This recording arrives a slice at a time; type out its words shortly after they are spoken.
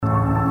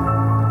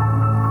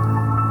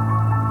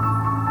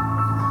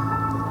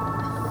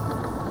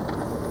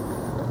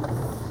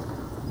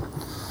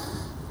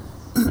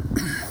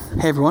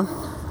Hey everyone.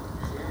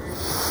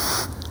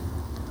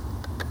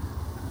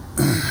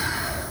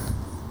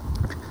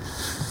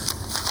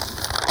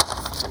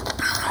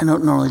 I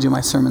don't normally do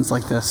my sermons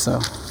like this, so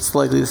it's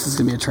likely this is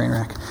going to be a train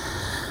wreck.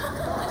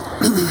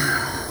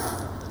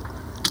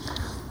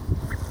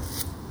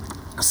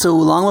 So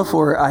long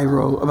before I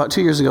wrote, about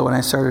 2 years ago when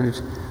I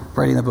started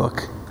writing the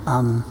book,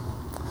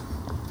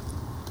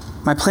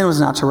 my plan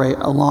was not to write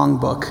a long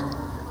book,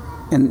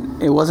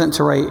 and it wasn't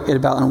to write it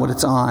about what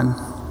it's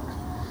on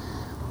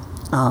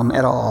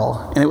at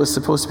all, and it was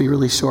supposed to be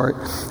really short.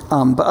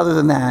 But other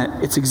than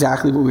that, it's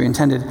exactly what we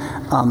intended.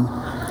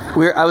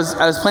 I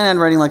was planning on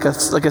writing like a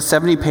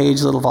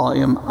 70-page little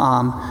volume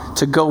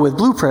to go with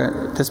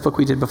Blueprint, this book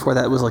we did before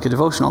that was like a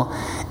devotional,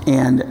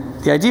 and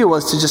the idea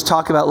was to just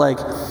talk about like,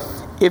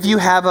 if you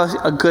have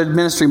a good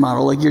ministry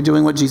model, like you're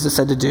doing what Jesus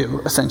said to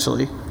do,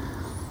 essentially,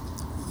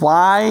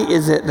 why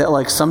is it that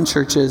like some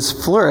churches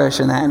flourish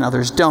in that and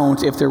others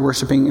don't if they're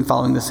worshiping and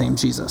following the same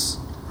Jesus,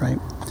 right?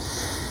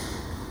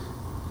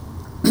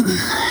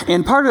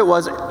 And part of it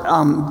was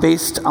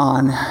based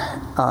on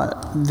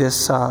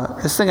this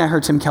thing I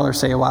heard Tim Keller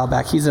say a while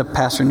back. He's a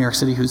pastor in New York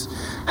City who's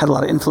had a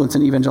lot of influence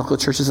in evangelical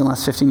churches in the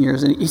last 15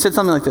 years. And he said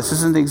something like this. This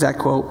isn't the exact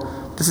quote.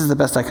 This is the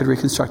best I could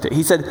reconstruct it.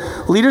 He said,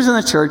 leaders in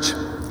the church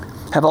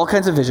have all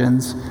kinds of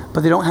visions,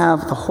 but they don't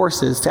have the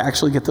horses to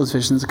actually get those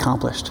visions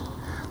accomplished.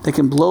 They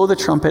can blow the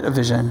trumpet of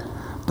vision,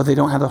 but they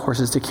don't have the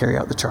horses to carry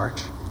out the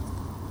charge.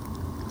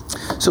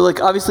 So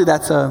like obviously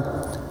that's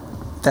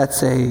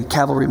a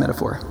cavalry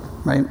metaphor,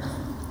 right?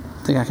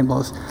 I think I can blow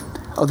this.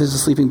 Oh, there's a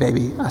sleeping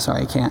baby.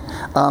 Sorry, I can't.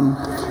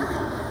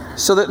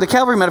 So the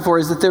cavalry metaphor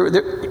is that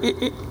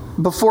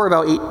before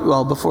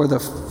the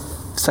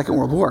Second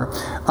World War,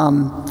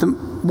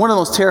 one of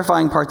the most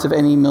terrifying parts of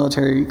any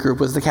military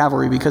group was the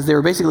cavalry, because they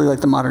were basically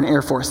like the modern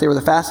Air Force. They were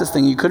the fastest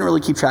thing. You couldn't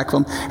really keep track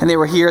of them. And they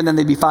were here, and then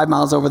they'd be 5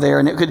 miles over there.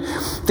 And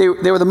they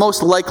were the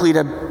most likely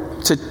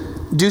to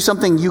do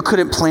something you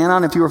couldn't plan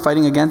on if you were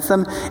fighting against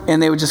them,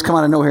 and they would just come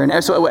out of nowhere.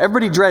 And so what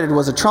everybody dreaded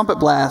was a trumpet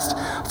blast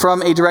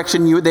from a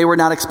direction they were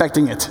not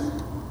expecting it,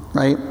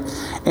 right?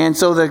 And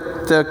so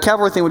the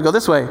cavalry thing would go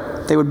this way.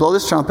 They would blow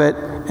this trumpet,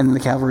 and then the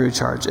cavalry would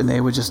charge, and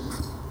they would just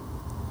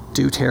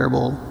do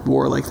terrible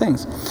warlike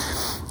things.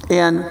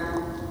 And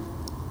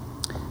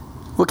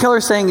what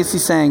Keller's saying is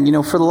he's saying,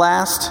 for the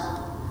last,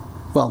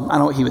 well, I don't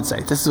know what he would say.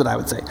 This is what I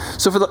would say.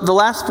 So for the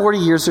last 40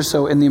 years or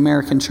so in the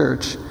American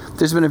church,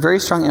 there's been a very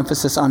strong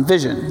emphasis on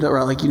vision.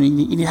 Like, you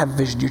need to have a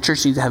vision. Your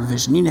church needs to have a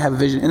vision. You need to have a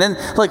vision. And then,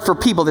 like, for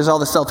people, there's all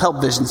the self-help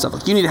vision stuff.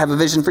 Like, you need to have a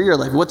vision for your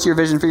life. What's your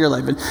vision for your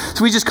life? And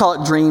so we just call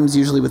it dreams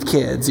usually with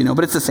kids,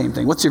 but it's the same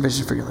thing. What's your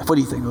vision for your life? What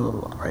do you think? Blah,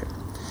 blah, blah, right?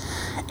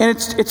 And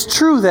it's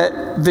true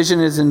that vision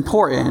is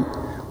important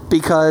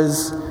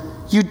because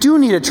you do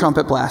need a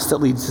trumpet blast that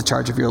leads the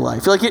charge of your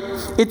life. Like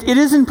it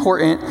is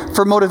important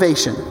for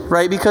motivation,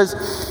 right? Because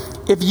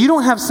if you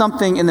don't have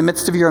something in the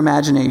midst of your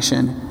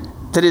imagination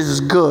that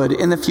is good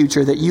in the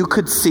future that you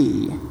could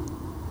see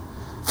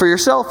for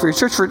yourself, for your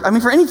church,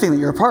 for anything that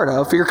you're a part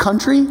of, for your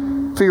country,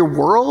 for your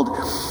world,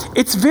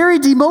 it's very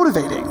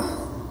demotivating,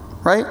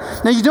 right?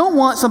 Now you don't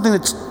want something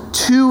that's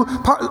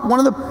one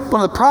of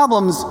the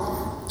problems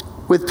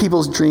with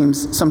people's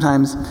dreams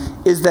sometimes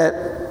is that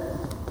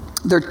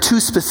they're too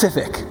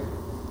specific,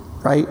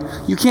 right?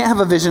 You can't have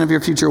a vision of your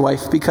future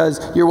wife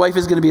because your wife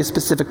is going to be a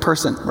specific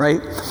person,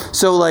 right?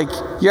 So like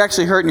you're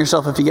actually hurting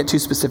yourself if you get too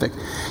specific.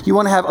 You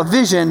want to have a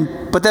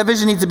vision, but that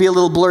vision needs to be a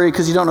little blurry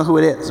because you don't know who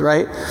it is,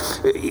 right?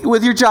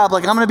 With your job,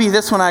 like I'm going to be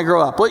this when I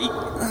grow up. Well,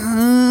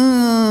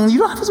 you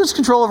don't have as much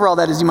control over all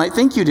that as you might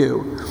think you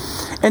do.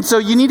 And so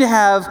you need to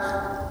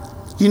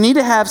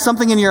have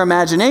something in your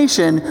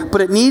imagination,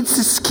 but it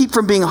needs to keep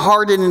from being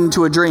hardened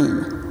into a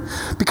dream.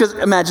 Because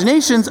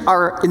imaginations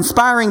are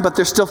inspiring, but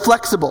they're still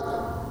flexible.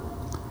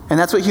 And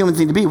that's what humans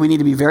need to be. We need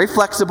to be very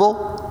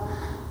flexible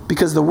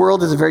because the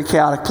world is a very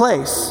chaotic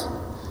place,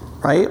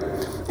 right?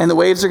 And the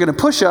waves are going to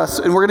push us,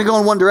 and we're going to go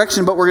in one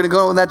direction, but we're going to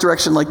go in that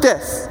direction like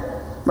this,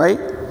 right?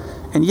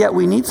 And yet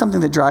we need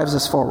something that drives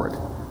us forward,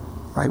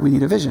 right? We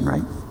need a vision,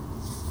 right?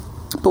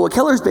 But what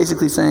Keller is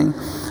basically saying,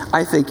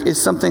 I think, is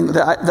something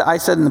that I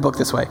said in the book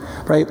this way,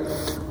 right?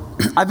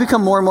 I've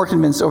become more and more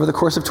convinced over the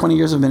course of 20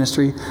 years of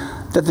ministry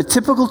that the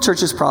typical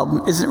church's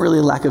problem isn't really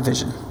a lack of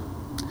vision.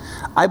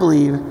 I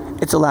believe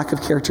it's a lack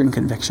of character and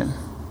conviction.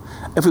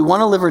 If we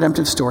want to live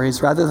redemptive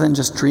stories rather than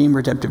just dream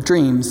redemptive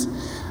dreams,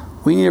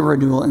 we need a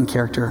renewal in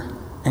character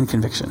and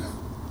conviction.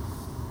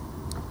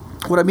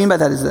 What I mean by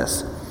that is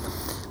this.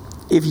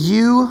 If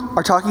you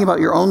are talking about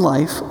your own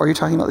life, or you're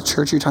talking about the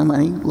church, or you're talking about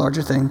any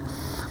larger thing,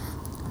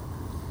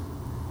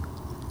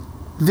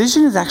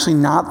 vision is actually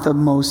not the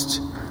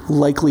most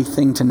likely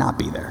thing to not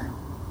be there.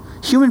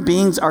 Human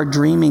beings are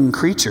dreaming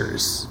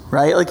creatures,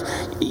 right? Like,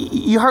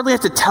 you hardly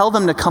have to tell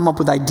them to come up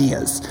with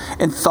ideas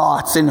and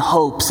thoughts and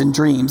hopes and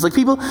dreams. Like,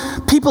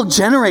 people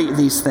generate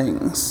these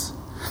things.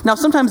 Now,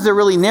 sometimes they're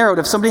really narrowed.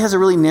 If somebody has a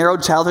really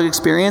narrowed childhood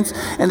experience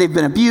and they've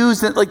been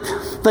abused, like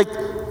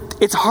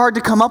it's hard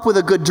to come up with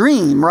a good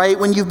dream, right?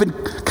 When you've been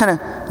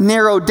kind of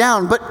narrowed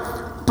down. But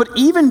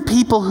even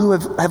people who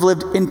have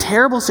lived in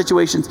terrible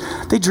situations,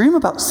 they dream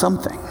about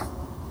something.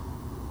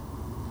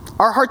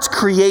 Our hearts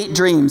create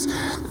dreams.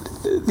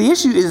 The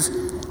issue is,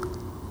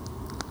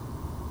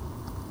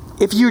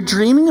 if you're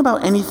dreaming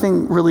about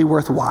anything really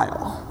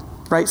worthwhile,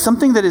 right?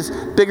 Something that is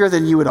bigger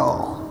than you at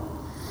all,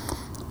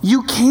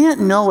 you can't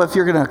know if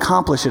you're going to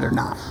accomplish it or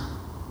not.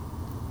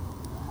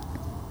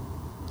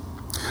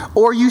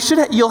 Or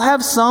you'll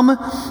have some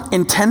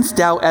intense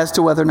doubt as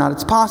to whether or not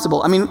it's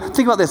possible. I mean,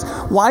 think about this.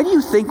 Why do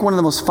you think one of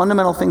the most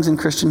fundamental things in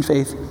Christian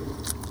faith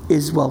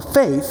is,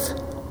 faith?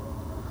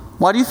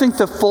 Why do you think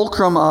the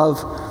fulcrum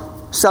of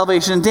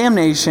salvation and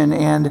damnation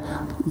and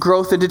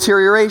growth and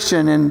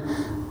deterioration and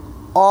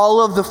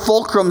all of the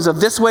fulcrums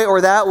of this way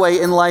or that way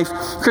in life,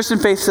 Christian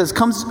faith says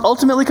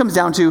ultimately comes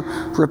down to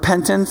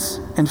repentance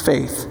and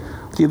faith.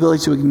 The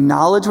ability to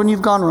acknowledge when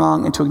you've gone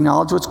wrong and to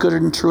acknowledge what's good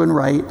and true and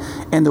right,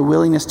 and the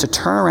willingness to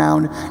turn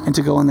around and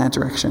to go in that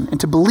direction and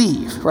to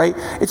believe, right?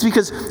 It's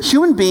because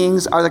human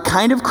beings are the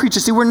kind of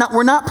creatures. See, we're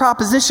not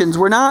propositions.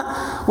 We're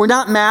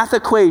not math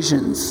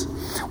equations.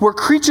 We're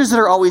creatures that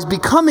are always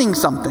becoming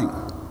something.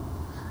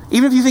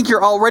 Even if you think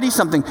you're already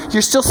something,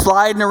 you're still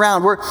sliding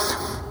around. We're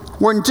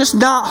just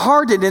not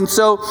hardened. And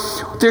so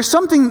there's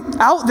something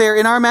out there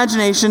in our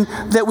imagination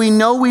that we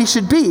know we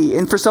should be.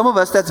 And for some of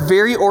us, that's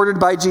very ordered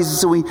by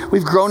Jesus. So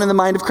we've grown in the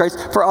mind of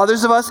Christ. For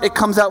others of us, it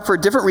comes out for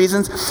different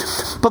reasons.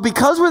 But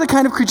because we're the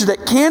kind of creature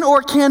that can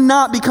or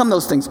cannot become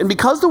those things, and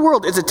because the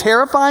world is a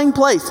terrifying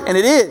place, and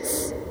it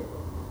is,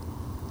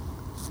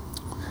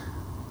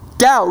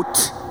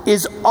 doubt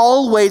is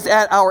always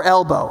at our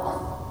elbow.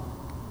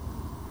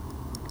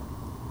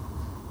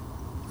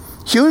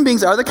 Human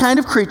beings are the kind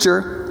of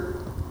creature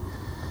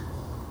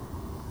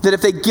that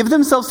if they give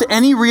themselves to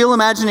any real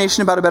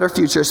imagination about a better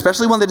future,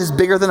 especially one that is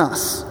bigger than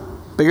us,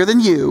 bigger than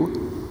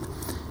you,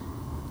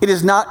 it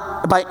is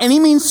not by any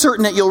means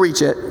certain that you'll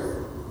reach it.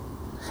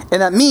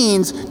 And that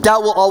means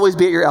doubt will always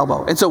be at your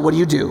elbow. And so what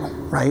do,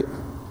 right?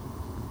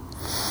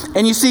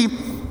 And you see,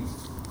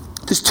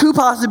 there's two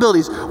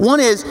possibilities. One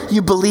is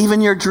you believe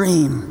in your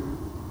dream.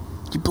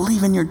 You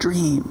believe in your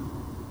dream,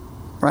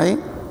 right?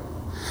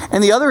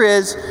 And the other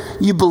is,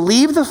 you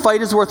believe the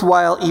fight is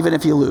worthwhile even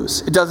if you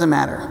lose. It doesn't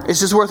matter.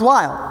 It's just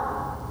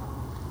worthwhile.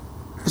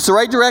 It's the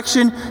right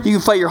direction. You can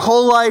fight your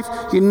whole life.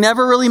 You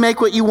never really make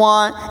what you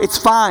want. It's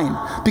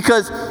fine.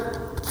 Because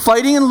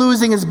fighting and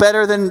losing is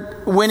better than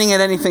winning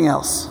at anything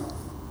else.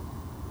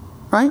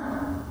 Right?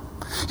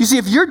 You see,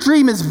 if your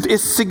dream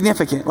is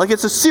significant, like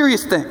it's a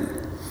serious thing,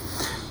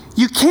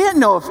 you can't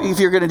know if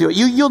you're going to do it.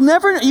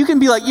 You can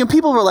be like,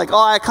 people were like, oh,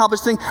 I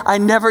accomplished things. I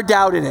never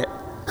doubted it.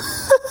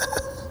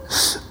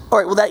 All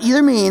right, well, that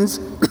either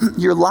means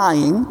you're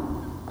lying,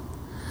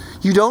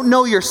 you don't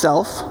know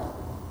yourself,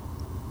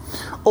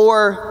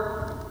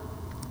 or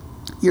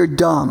you're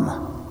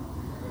dumb.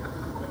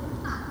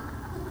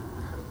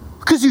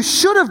 Because you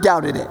should have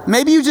doubted it.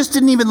 Maybe you just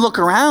didn't even look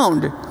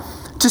around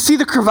to see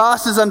the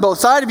crevasses on both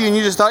sides of you and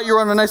you just thought you were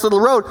on a nice little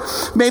road.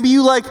 Maybe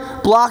you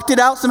blocked it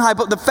out somehow.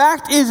 But the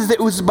fact is that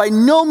it was by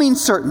no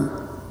means certain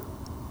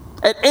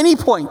at any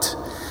point.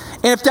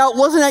 And if doubt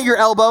wasn't at your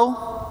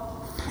elbow,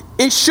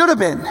 it should have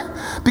been.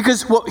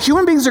 Because what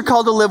human beings are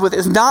called to live with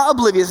is not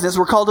obliviousness.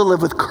 We're called to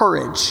live with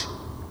courage.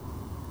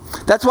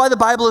 That's why the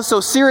Bible is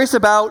so serious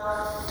about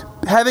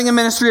having a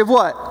ministry of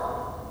what?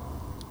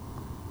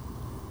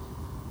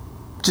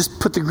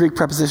 Just put the Greek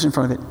preposition in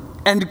front of it.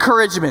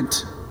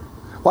 Encouragement.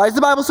 Why is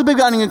the Bible so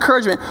big on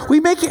encouragement? We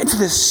make it into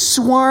this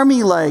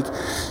swarmy,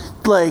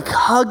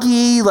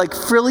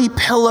 huggy, frilly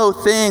pillow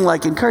thing,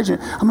 like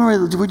encouragement. I'm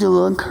going to do a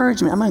little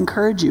encouragement. I'm going to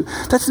encourage you.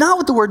 That's not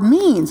what the word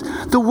means.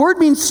 The word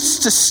means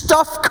to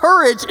stuff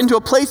courage into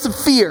a place of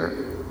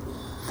fear.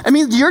 It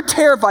means you're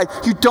terrified.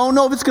 You don't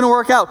know if it's going to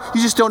work out.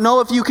 You just don't know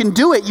if you can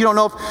do it. You don't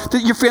know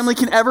if your family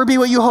can ever be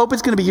what you hope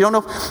it's going to be. You don't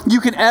know if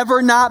you can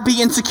ever not be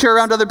insecure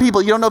around other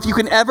people. You don't know if you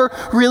can ever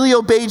really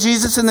obey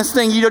Jesus in this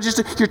thing. You're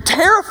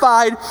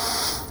terrified.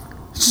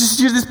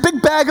 You're this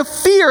big bag of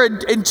fear,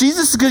 and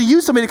Jesus is going to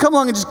use somebody to come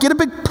along and just get a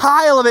big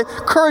pile of it,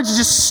 courage, and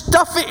just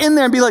stuff it in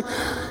there and be like,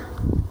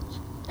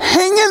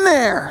 hang in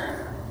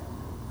there,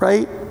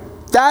 right?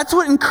 That's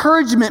what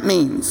encouragement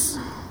means.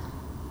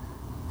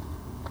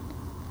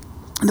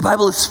 And the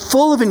Bible is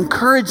full of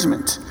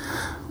encouragement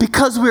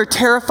because we're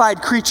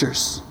terrified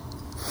creatures.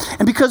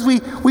 And because we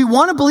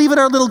want to believe in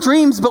our little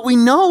dreams, but we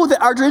know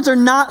that our dreams are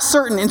not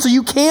certain. And so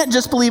you can't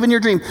just believe in your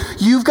dream.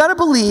 You've got to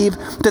believe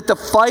that the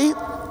fight,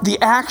 the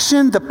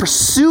action, the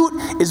pursuit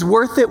is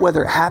worth it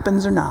whether it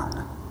happens or not.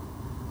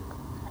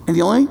 And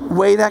the only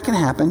way that can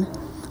happen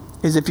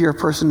is if you're a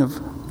person of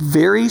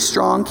very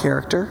strong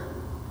character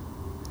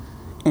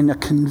and a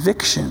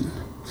conviction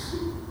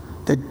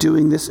that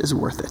doing this is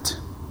worth it.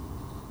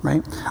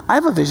 Right? I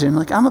have a vision,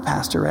 I'm a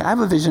pastor, right? I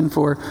have a vision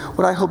for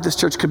what I hope this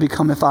church could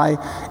become if I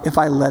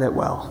led it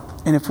well.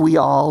 And if we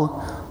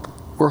all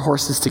were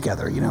horses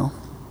together,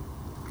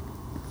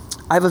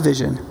 I have a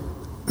vision.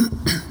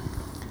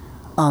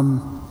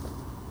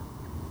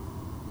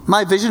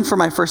 My vision for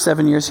my first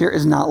 7 years here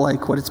is not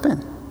like what it's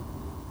been.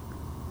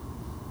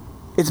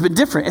 It's been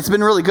different. It's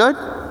been really good.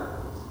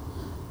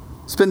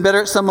 It's been better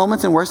at some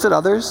moments and worse at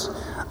others.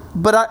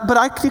 But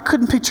I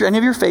couldn't picture any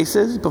of your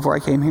faces before I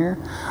came here.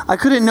 I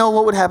couldn't know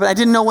what would happen. I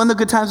didn't know when the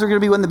good times were going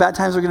to be, when the bad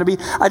times were going to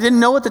be. I didn't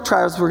know what the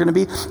trials were going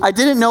to be. I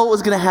didn't know what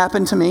was going to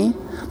happen to me.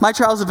 My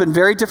trials have been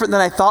very different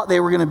than I thought they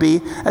were going to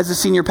be as a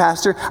senior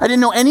pastor. I didn't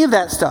know any of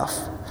that stuff.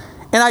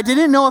 And I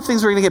didn't know if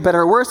things were going to get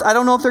better or worse. I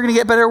don't know if they're going to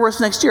get better or worse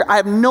next year. I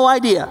have no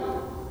idea.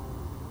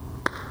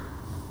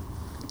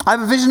 I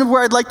have a vision of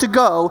where I'd like to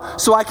go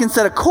so I can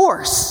set a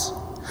course.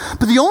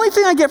 But the only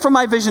thing I get from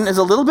my vision is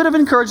a little bit of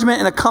encouragement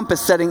and a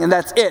compass setting, and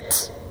that's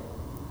it.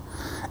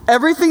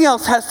 Everything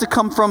else has to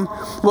come from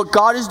what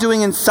God is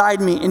doing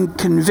inside me in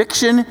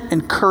conviction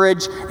and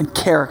courage and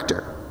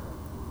character.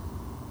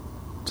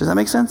 Does that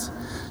make sense?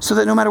 So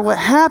that no matter what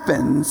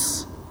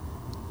happens,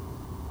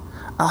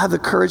 I'll have the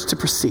courage to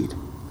proceed.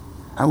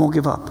 I won't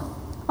give up.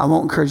 I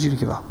won't encourage you to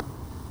give up.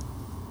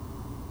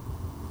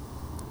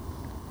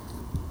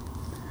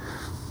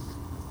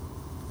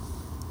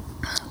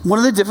 One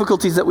of the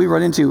difficulties that we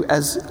run into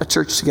as a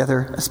church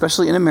together,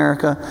 especially in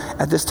America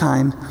at this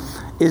time,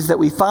 is that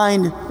we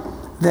find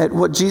that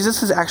what Jesus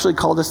has actually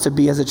called us to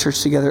be as a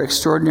church together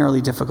extraordinarily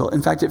difficult.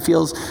 In fact, it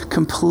feels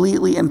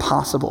completely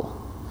impossible.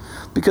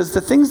 Because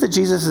the things that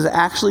Jesus has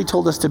actually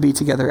told us to be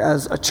together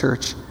as a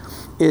church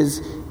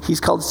is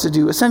he's called us to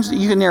do, essentially,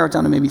 you can narrow it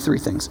down to maybe three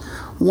things.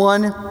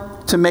 One,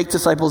 to make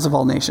disciples of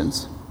all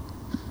nations.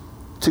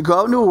 To go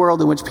out into a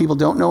world in which people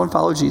don't know and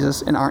follow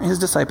Jesus and aren't his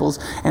disciples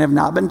and have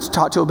not been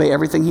taught to obey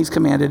everything he's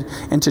commanded,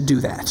 and to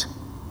do that.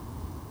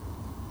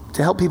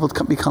 To help people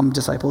become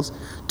disciples.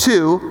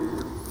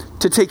 Two,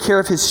 to take care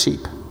of his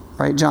sheep,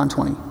 right? John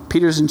 20.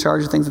 Peter's in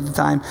charge of things at the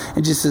time,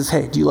 and Jesus says,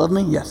 hey, do you love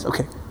me? Yes.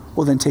 Okay.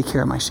 Well, then take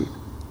care of my sheep,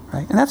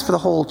 right? And that's for the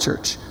whole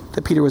church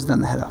that Peter was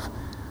then the head of.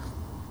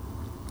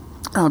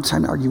 I don't have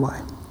time to argue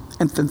why.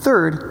 And then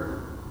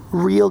third,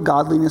 real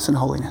godliness and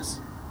holiness.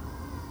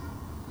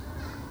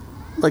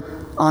 Like,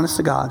 honest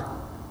to God,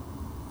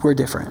 we're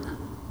different.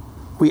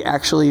 We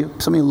actually,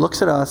 somebody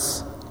looks at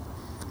us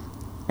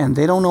and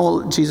they don't know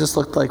what Jesus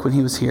looked like when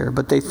he was here,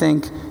 but they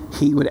think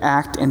he would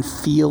act and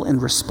feel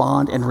and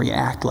respond and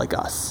react like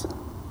us.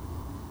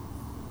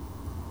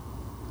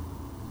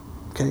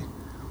 Okay?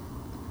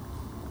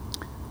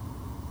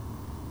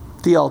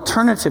 The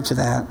alternative to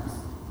that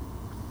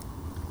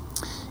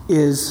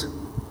is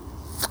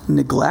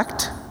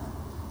neglect.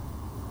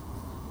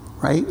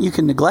 Right? You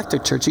can neglect a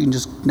church. You can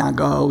just not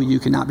go. You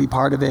can not be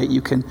part of it.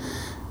 You can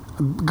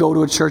go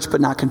to a church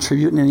but not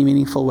contribute in any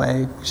meaningful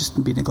way.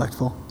 Just be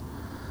neglectful.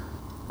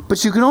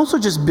 But you can also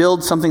just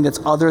build something that's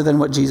other than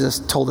what Jesus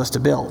told us to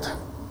build.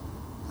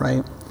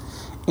 Right?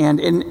 And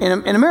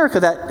in America,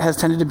 that has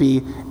tended to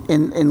be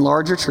in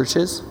larger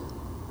churches.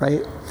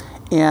 Right?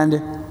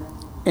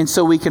 And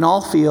so we can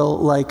all feel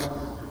like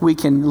we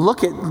can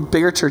look at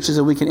bigger churches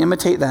and we can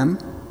imitate them.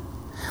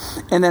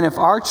 And then if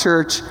our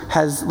church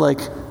has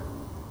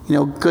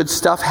good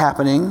stuff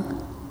happening,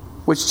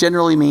 which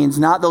generally means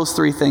not those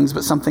three things,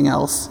 but something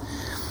else,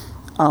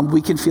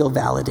 we can feel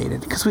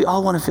validated, because we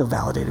all want to feel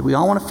validated. We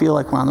all want to feel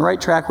like we're on the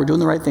right track, we're doing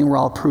the right thing, we're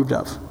all approved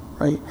of,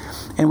 right?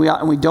 And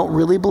we don't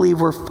really believe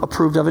we're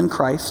approved of in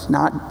Christ,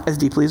 not as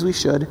deeply as we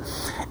should.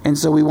 And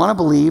so we want to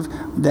believe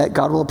that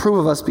God will approve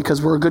of us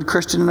because we're a good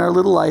Christian in our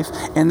little life,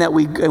 and that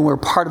we're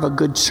part of a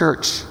good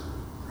church,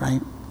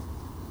 right?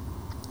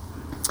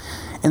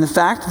 And the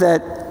fact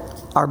that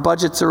our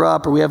budgets are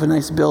up, or we have a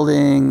nice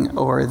building,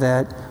 or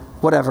that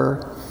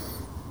whatever,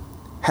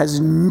 has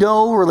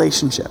no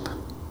relationship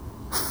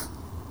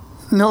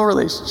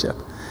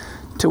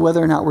to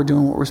whether or not we're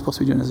doing what we're supposed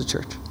to be doing as a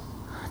church.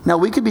 Now,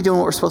 we could be doing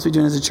what we're supposed to be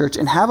doing as a church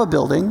and have a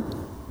building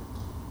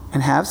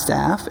and have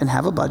staff and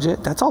have a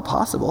budget. That's all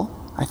possible,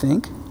 I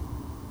think.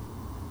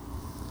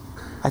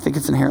 I think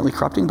it's inherently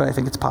corrupting, but I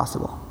think it's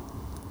possible.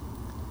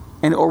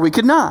 Or we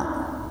could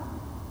not.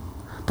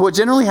 But what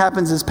generally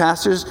happens is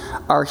pastors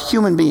are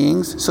human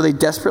beings, so they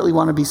desperately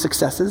want to be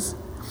successes.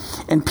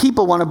 And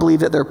people want to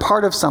believe that they're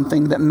part of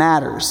something that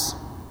matters,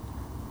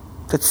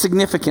 that's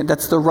significant,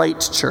 that's the right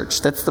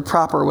church, that's the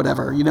proper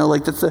whatever.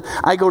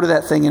 I go to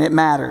that thing and it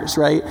matters,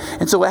 right?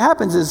 And so what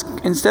happens is,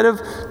 instead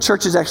of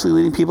churches actually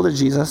leading people to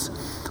Jesus,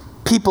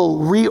 people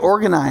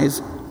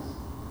reorganize,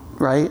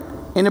 right,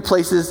 into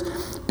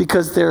places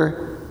because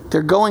they're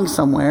going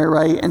somewhere,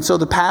 right? And so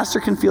the pastor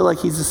can feel like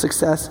he's a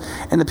success,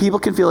 and the people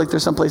can feel like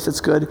there's someplace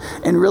that's good.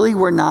 And really,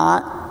 we're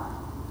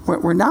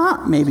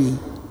not maybe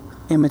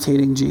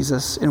imitating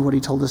Jesus in what he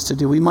told us to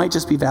do. We might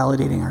just be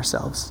validating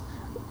ourselves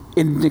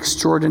in an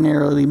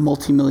extraordinarily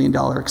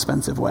multi-million-dollar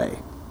expensive way.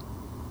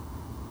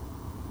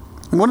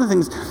 And one of the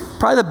things,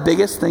 probably the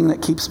biggest thing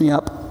that keeps me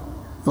up,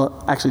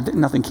 well, actually,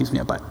 nothing keeps me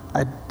up, but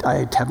I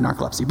have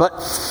narcolepsy. But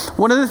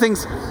one of the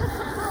things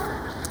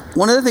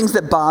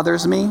that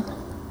bothers me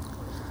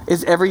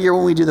is every year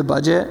when we do the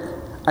budget,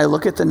 I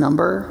look at the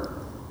number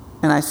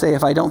and I say,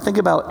 if I don't think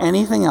about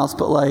anything else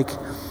but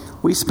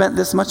we spent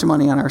this much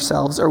money on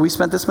ourselves, or we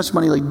spent this much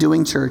money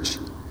doing church,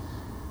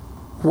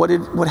 what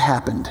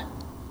happened?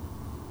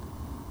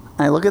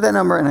 And I look at that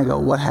number and I go,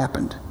 what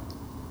happened?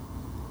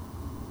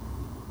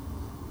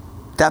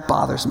 that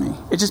bothers me.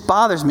 It just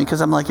bothers me because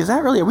I'm like,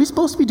 are we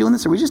supposed to be doing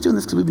this? Or are we just doing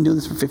this because we've been doing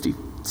this for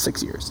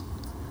 56 years?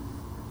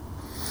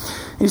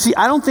 And you see,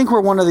 I don't think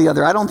we're one or the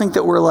other. I don't think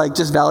that we're like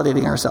just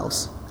validating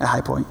ourselves at High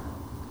Point.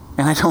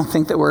 And I don't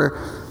think that we're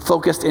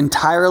focused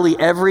entirely,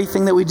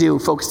 everything that we do,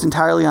 focused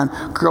entirely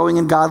on growing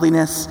in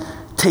godliness,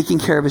 taking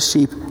care of his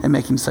sheep, and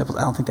making disciples.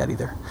 I don't think that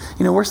either.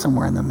 We're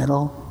somewhere in the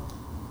middle.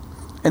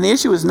 And the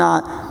issue is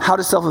not how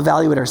to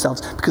self-evaluate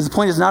ourselves, because the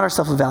point is not our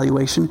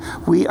self-evaluation.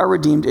 We are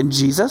redeemed in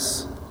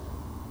Jesus,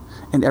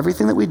 and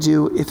everything that we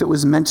do, if it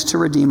was meant to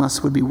redeem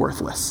us, would be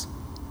worthless.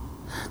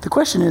 The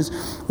question is,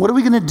 what are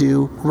we going to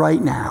do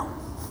right now?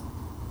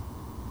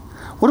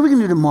 What are we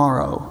going to do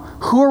tomorrow?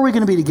 Who are we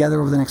going to be together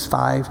over the next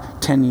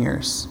 5, 10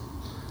 years?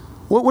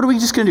 What are we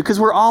just going to do? Because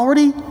we're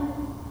already,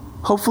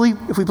 hopefully,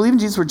 if we believe in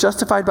Jesus, we're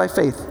justified by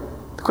faith.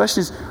 The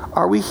question is,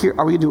 are we here?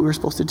 Are we going to do what we're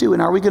supposed to do?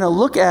 And are we going to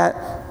look at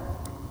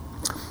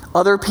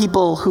other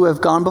people who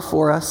have gone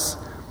before us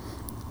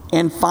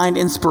and find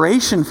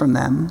inspiration from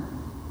them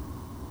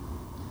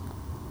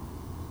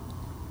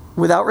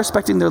without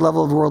respecting their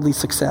level of worldly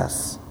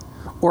success?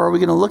 Or are we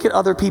going to look at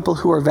other people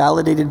who are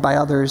validated by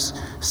others,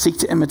 seek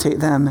to imitate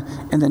them,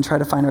 and then try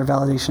to find our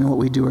validation in what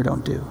we do or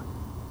don't do?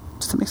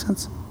 Does that make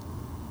sense?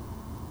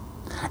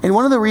 And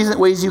one of the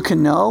ways you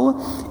can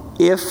know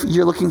if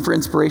you're looking for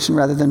inspiration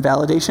rather than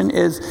validation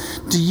is,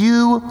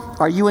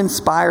 are you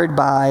inspired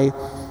by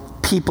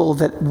people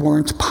that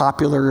weren't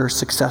popular or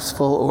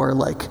successful or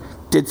like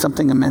did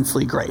something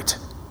immensely great?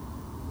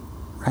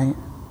 Right?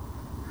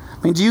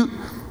 I mean, do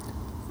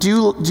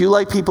you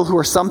like people who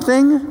are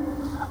something?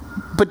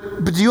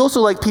 But do you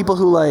also like people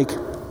who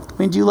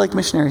do you like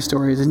missionary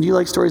stories? And do you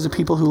like stories of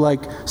people who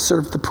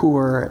served the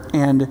poor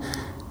and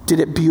did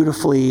it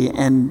beautifully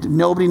and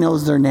nobody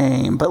knows their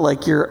name,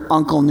 but your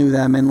uncle knew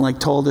them and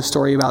told a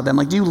story about them?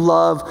 Do you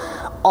love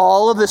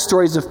all of the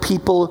stories of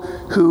people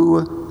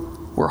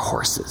who were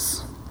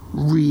horses?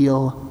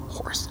 Real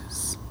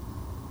horses.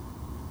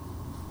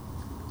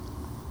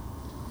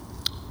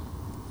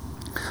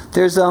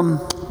 There's,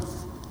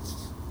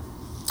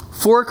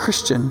 for a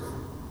Christian,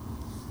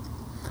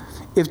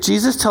 if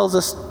Jesus tells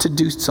us to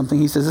do something,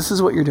 he says, this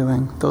is what you're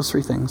doing, those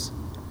 3 things,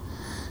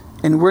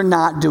 and we're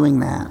not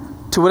doing that,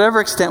 to whatever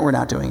extent we're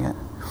not doing it,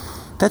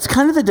 that's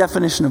kind of the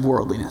definition of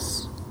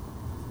worldliness,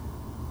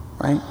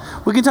 right?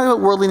 We can talk about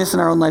worldliness in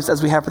our own lives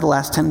as we have for the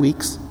last 10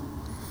 weeks.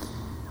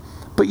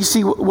 But you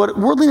see, what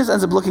worldliness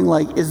ends up looking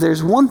like is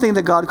there's one thing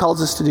that God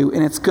calls us to do,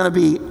 and it's going to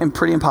be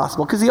pretty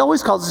impossible, because he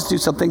always calls us to do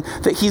something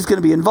that he's going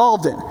to be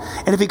involved in.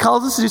 And if he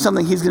calls us to do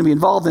something he's going to be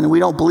involved in, and we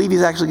don't believe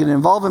he's actually going to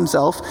involve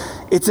himself,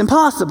 it's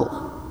impossible,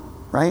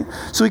 right?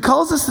 So he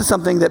calls us to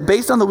something that,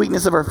 based on the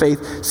weakness of our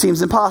faith,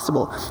 seems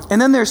impossible.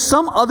 And then there's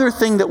some other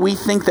thing that we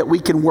think that we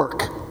can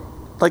work.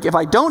 Like, if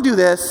I don't do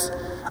this,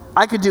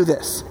 I could do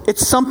this.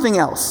 It's something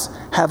else.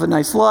 Have a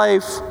nice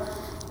life,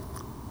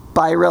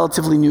 buy a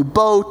relatively new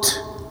boat,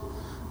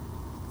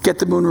 get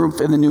the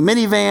moonroof in the new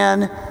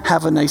minivan,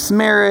 have a nice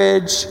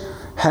marriage,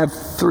 have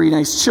 3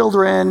 nice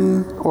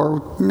children,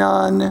 or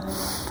none,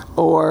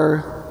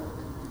 or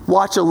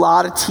watch a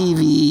lot of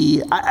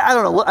TV. I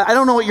don't know. I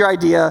don't know what your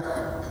idea,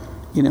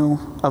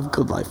 of the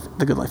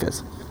good life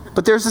is.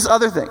 But there's this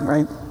other thing,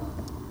 right?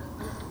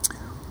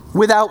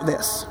 Without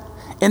this.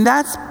 And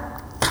that's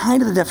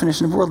kind of the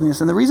definition of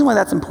worldliness. And the reason why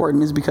that's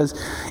important is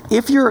because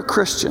if you're a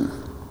Christian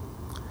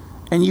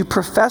and you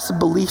profess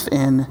belief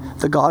in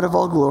the God of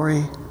all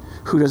glory,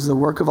 who does the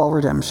work of all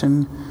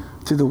redemption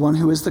through the one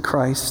who is the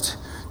Christ,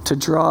 to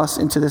draw us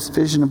into this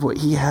vision of what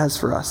he has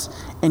for us,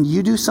 and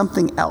you do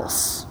something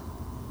else,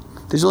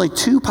 there's only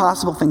 2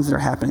 possible things that are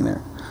happening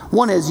there.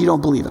 One is you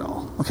don't believe at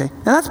all, okay?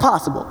 And that's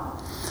possible.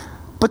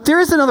 But there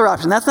is another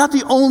option. That's not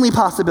the only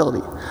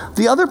possibility.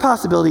 The other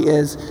possibility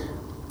is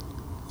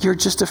you're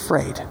just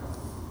afraid.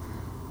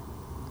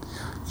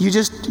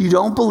 You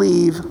don't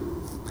believe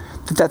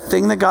that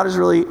thing that God is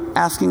really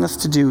asking us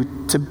to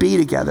do, to be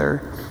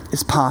together,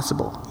 is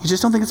possible. You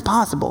just don't think it's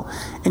possible.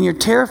 And you're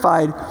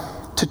terrified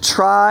to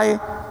try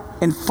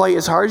and fight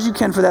as hard as you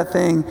can for that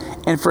thing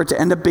and for it to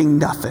end up being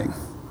nothing.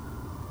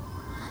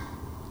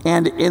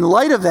 And in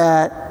light of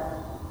that,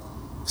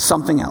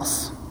 something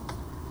else.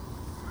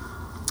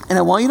 And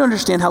I want you to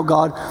understand how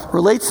God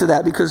relates to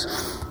that, because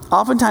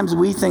oftentimes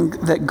we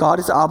think that God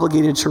is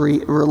obligated to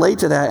relate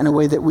to that in a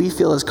way that we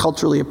feel is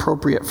culturally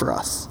appropriate for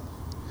us.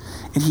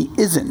 And he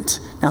isn't.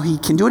 Now, he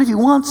can do it if he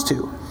wants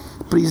to,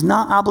 but he's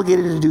not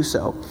obligated to do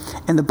so.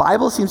 And the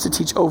Bible seems to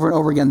teach over and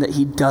over again that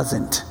he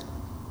doesn't.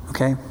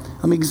 Okay?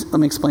 Let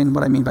me explain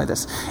what I mean by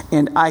this.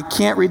 And I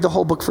can't read the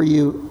whole book for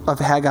you of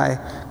Haggai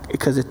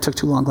because it took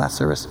too long last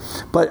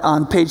service. But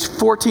on page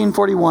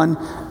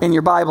 1441 in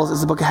your Bibles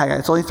is the book of Haggai.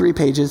 It's only 3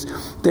 pages.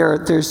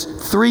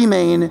 There's 3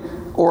 main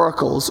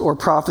oracles or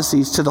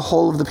prophecies to the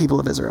whole of the people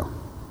of Israel.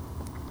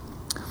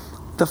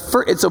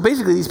 And so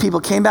basically these people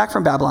came back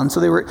from Babylon. So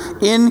they were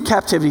in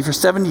captivity for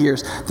 70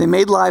 years. They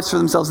made lives for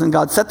themselves, and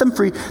God set them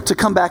free to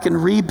come back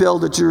and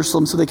rebuild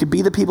Jerusalem so they could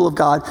be the people of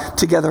God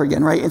together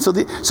again, right? And so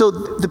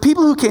the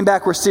people who came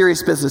back were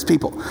serious business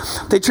people.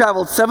 They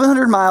traveled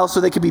 700 miles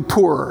so they could be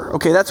poorer.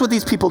 Okay, that's what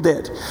these people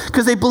did.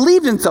 Because they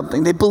believed in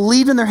something. They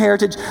believed in their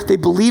heritage. They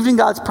believed in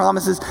God's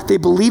promises. They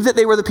believed that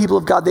they were the people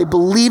of God. They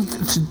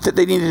believed that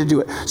they needed to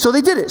do it. So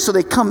they did it. So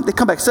they come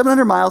back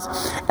 700 miles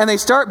and they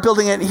start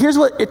building it. And here's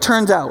what it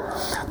turns out.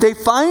 They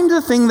find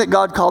the thing that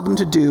God called them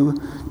to do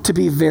to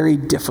be very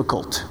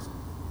difficult.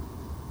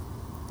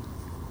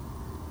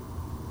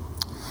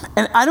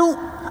 And I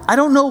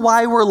don't know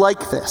why we're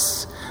like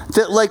this.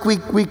 That like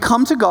we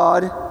come to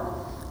God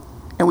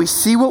and we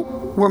see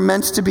what we're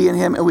meant to be in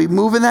him and we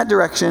move in that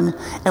direction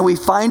and we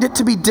find it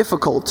to be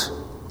difficult.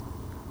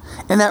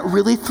 And that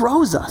really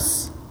throws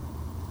us.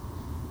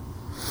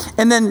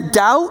 And then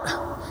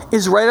doubt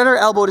is right at our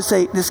elbow to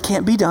say, this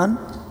can't be done.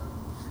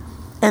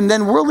 And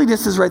then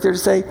worldliness is right there to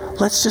say,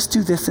 let's just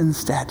do this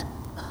instead.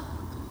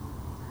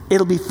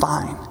 It'll be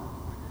fine.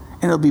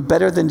 And it'll be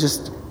better than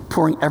just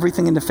pouring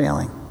everything into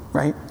failing,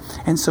 right?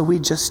 And so we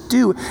just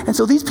do. And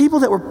so these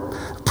people that were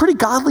pretty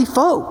godly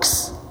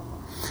folks,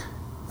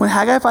 when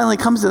Haggai finally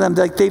comes to them,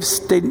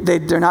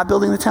 they're not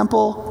building the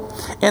temple,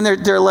 and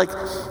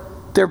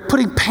they're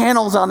putting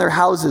panels on their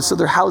houses so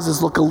their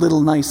houses look a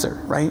little nicer,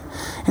 right?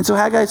 And so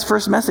Haggai's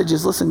first message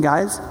is, listen,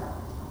 guys,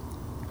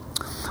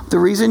 the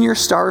reason you're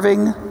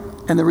starving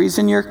and the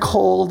reason you're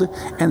cold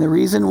and the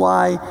reason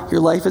why your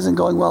life isn't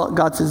going well,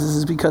 God says, this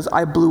is because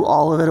I blew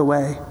all of it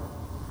away.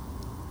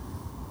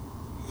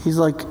 He's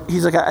like,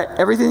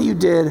 everything that you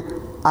did,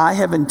 I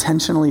have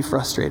intentionally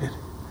frustrated.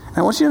 And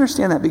I want you to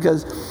understand that,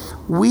 because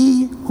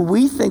we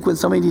think when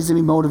somebody needs to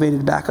be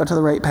motivated back onto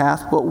the right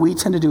path, what we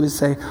tend to do is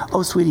say,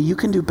 oh, sweetie, you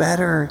can do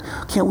better.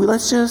 We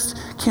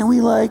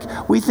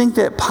think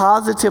that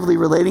positively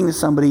relating to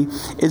somebody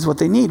is what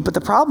they need. But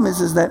the problem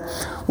is that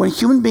when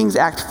human beings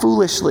act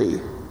foolishly,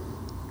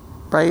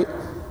 right,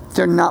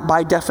 they're not,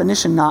 by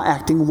definition, not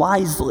acting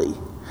wisely.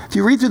 If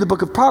you read through the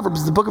book of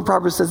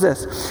Proverbs says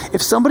this: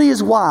 if somebody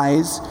is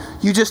wise,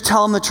 you just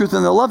tell them the truth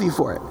and they'll love you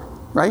for it.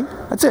 Right?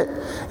 That's it.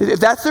 If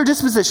that's their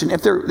disposition,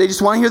 if they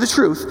just want to hear the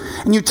truth,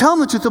 and you tell them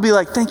the truth, they'll be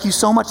like, thank you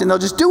so much, and they'll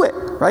just do it,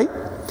 right?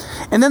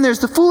 And then there's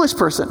the foolish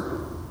person.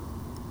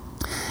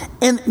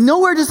 And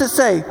nowhere does it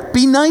say,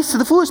 be nice to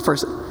the foolish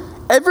person.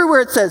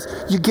 Everywhere it says,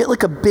 you get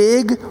like a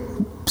big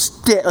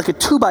stick, like a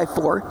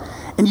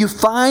 2x4, and you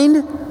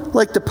find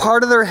like the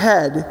part of their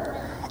head,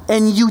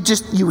 and you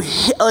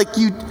hit,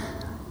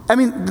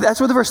 that's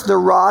where the verse, the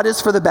rod is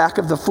for the back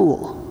of the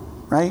fool,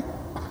 right?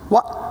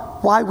 What?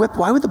 Why whip?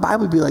 Why would the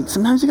Bible be like,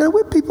 sometimes you got to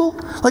whip people?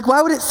 Like,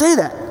 why would it say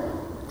that?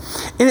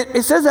 And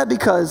it says that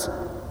because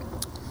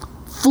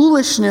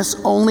foolishness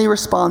only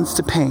responds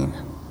to pain.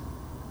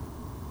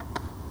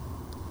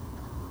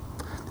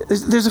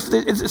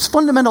 It's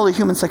fundamental to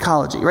human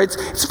psychology, right?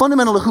 It's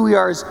fundamental to who we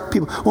are as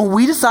people. When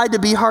we decide to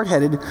be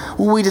hard-headed,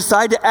 when we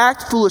decide to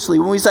act foolishly,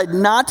 when we decide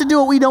not to do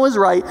what we know is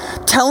right,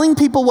 telling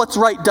people what's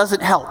right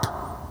doesn't help.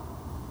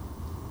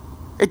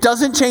 It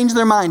doesn't change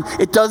their mind.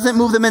 It doesn't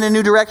move them in a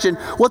new direction.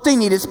 What they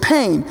need is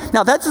pain.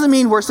 Now, that doesn't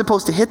mean we're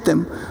supposed to hit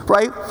them,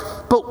 right?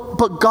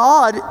 But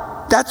God,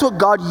 that's what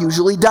God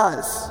usually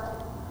does,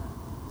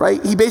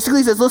 right? He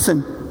basically says,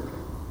 listen,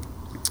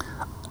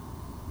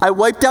 I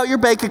wiped out your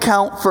bank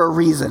account for a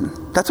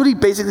reason. That's what he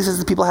basically says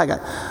to the people of Haggai.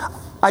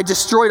 I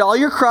destroyed all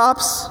your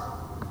crops.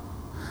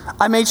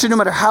 I made sure no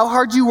matter how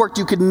hard you worked,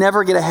 you could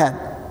never get ahead.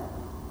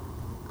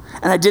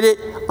 And I did it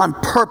on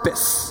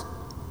purpose,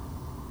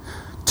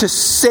 to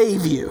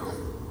save you.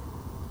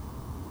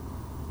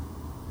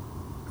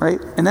 Right?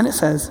 And then it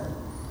says,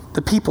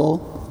 the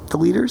people, the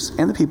leaders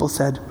and the people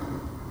said,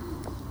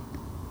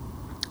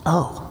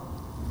 oh.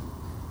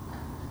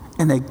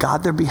 And they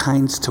got their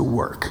behinds to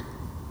work.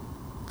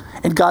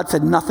 And God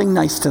said nothing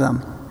nice to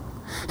them.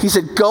 He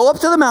said, go up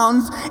to the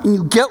mountains and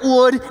you get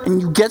wood and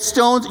you get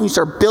stones and you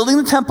start building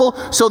the temple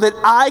so that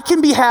I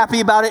can be happy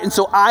about it and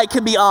so I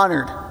can be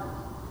honored.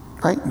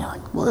 Right? And you're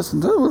like, well,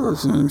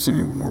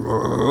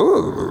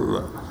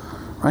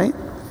 right?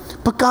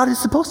 But God is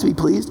supposed to be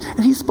pleased,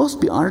 and he's supposed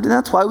to be honored, and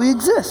that's why we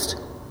exist.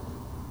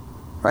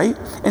 Right?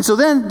 And so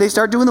then they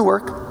start doing the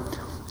work,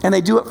 and they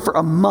do it for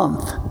a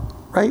month.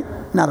 Right?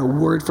 Not a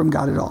word from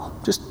God at all.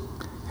 Just,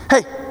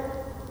 hey,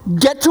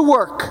 get to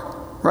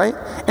work. Right?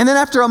 And then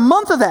after a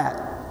month of that,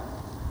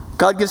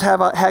 God gives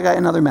Haggai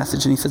another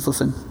message, and he says,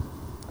 listen,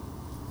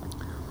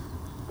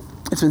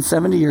 it's been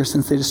 70 years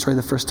since they destroyed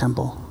the first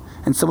temple.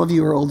 And some of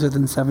you are older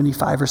than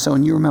 75 or so,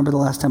 and you remember the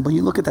last temple.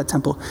 You look at that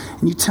temple,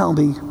 and you tell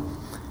me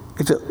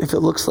if it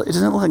looks like, it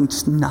doesn't look like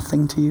just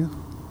nothing to you,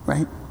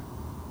 right?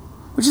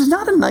 Which is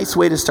not a nice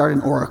way to start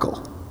an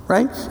oracle,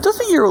 right?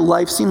 Doesn't your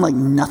life seem like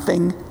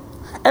nothing?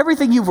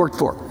 Everything you've worked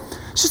for,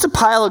 it's just a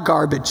pile of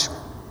garbage,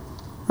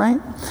 right?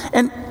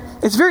 And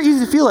it's very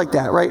easy to feel like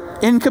that, right?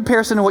 In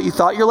comparison to what you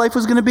thought your life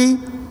was going to be,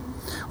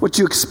 what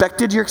you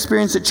expected your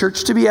experience at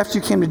church to be after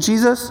you came to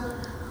Jesus.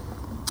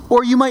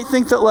 Or you might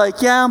think that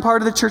I'm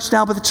part of the church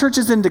now, but the church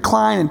is in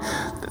decline and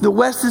the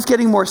West is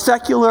getting more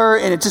secular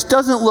and it just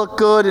doesn't look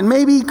good, and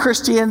maybe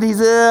Christianity's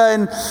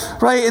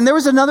right? And there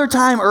was another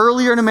time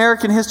earlier in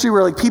American history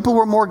where like people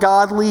were more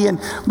godly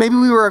and maybe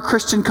we were a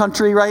Christian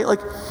country, right?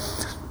 Like,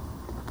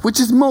 which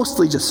is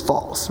mostly just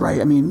false, right?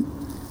 I mean,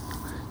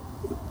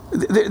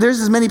 there's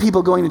as many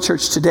people going to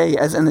church today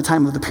as in the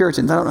time of the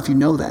Puritans. I don't know if you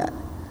know that.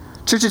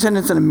 Church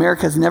attendance in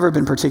America has never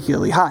been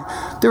particularly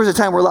high. There was a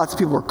time where lots of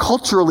people were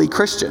culturally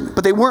Christian,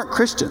 but they weren't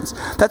Christians.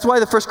 That's why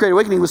the First Great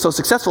Awakening was so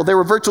successful. There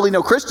were virtually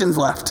no Christians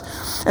left.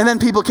 And then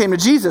people came to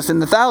Jesus in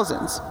the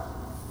thousands.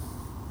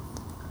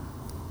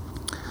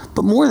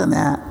 But more than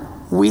that,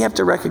 we have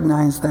to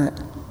recognize that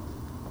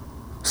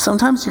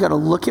sometimes you got to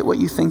look at what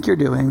you think you're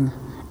doing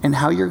and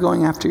how you're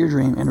going after your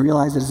dream and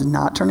realize that it's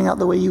not turning out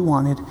the way you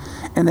wanted,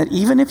 and that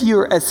even if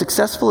you're as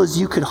successful as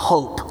you could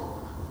hope,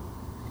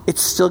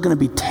 it's still going to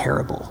be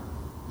terrible.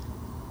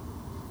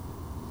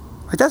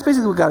 Like, that's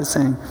basically what God is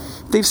saying.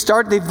 They've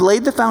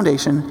laid the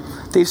foundation,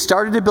 they've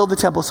started to build the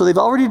temple, so they've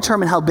already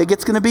determined how big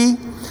it's going to be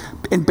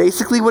and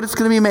basically what it's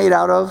going to be made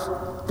out of,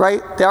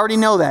 right? They already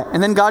know that.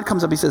 And then God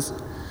comes up, he says,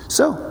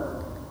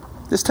 so,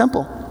 this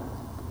temple.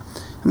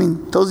 I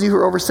mean, those of you who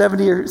are over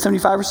 70 or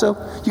 75 or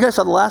so, you guys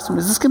saw the last one.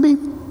 Is this going to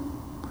be,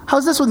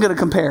 how's this one going to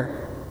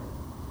compare?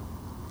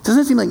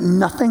 Doesn't it seem like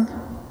nothing?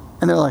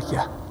 And they're like,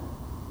 yeah.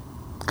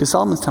 Because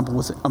Solomon's temple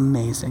was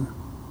amazing.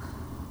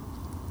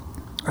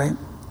 Right?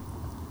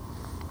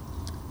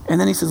 And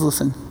then he says,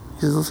 listen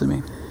to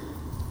me.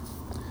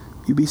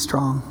 You be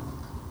strong.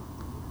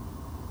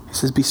 He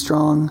says, be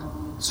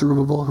strong,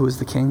 Zerubbabel, who is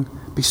the king.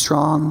 Be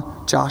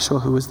strong, Joshua,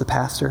 who is the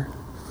pastor.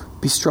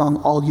 Be strong,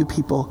 all you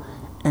people,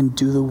 and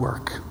do the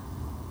work,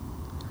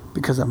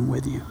 because I'm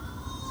with you.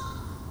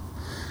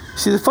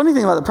 See, the funny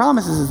thing about the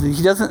promises is that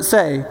he doesn't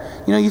say,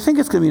 you think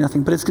it's going to be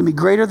nothing, but it's going to be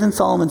greater than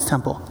Solomon's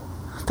temple.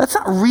 That's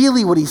not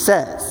really what he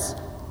says.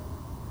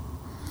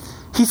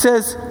 He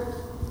says,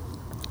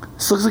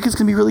 this looks like it's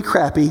going to be really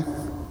crappy.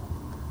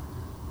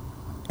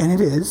 And it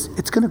is.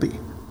 It's going to be.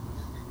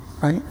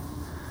 Right?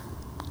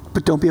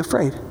 But don't be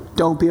afraid.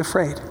 Don't be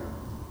afraid.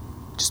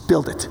 Just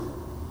build it.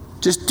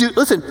 Just do.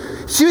 Listen,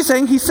 see what he's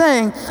saying? He's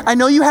saying, I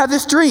know you have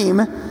this dream,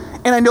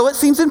 and I know it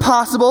seems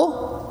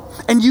impossible,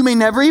 and you may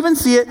never even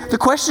see it. The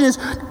question is,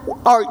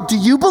 do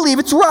you believe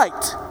it's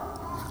right?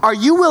 Are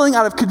you willing,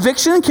 out of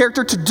conviction and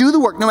character, to do the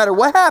work no matter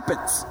what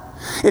happens?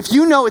 If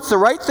you know it's the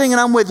right thing and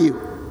I'm with you.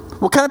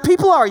 What kind of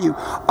people are you?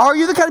 Are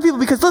you the kind of people?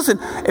 Because listen,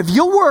 if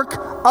you'll work,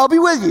 I'll be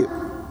with you.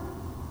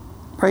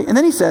 Right? And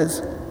then he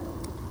says,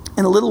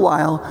 in a little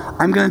while,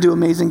 I'm going to do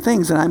amazing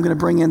things, and I'm going to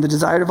bring in the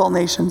desired of all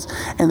nations,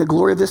 and the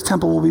glory of this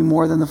temple will be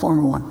more than the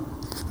former one.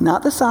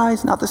 Not the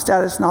size, not the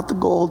status, not the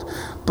gold,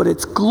 but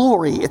its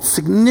glory, its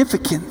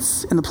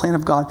significance in the plan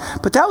of God.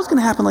 But that was going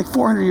to happen like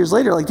 400 years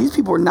later. Like, these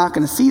people were not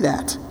going to see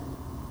that.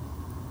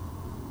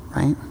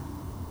 Right?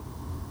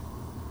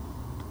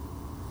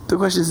 The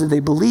question is, did they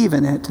believe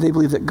in it? Did they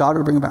believe that God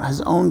would bring about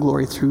his own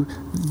glory through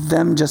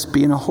them just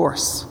being a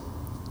horse?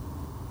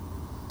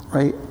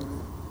 Right?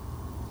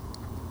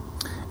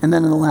 And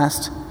then in the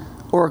last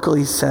oracle,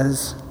 he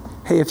says,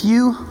 if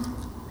you're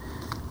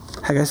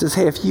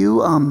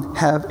in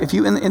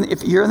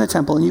the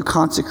temple and you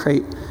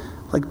consecrate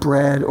like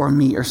bread or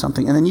meat or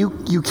something, and then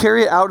you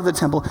carry it out of the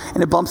temple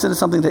and it bumps into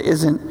something that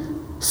isn't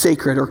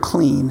sacred or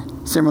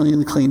clean,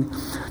 ceremonially clean,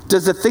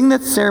 does the thing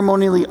that's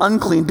ceremonially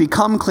unclean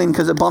become clean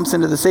because it bumps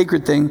into the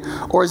sacred thing,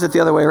 or is it the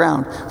other way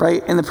around,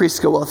 right? And the priests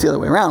go, well, it's the other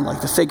way around.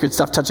 Like, the sacred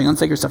stuff touching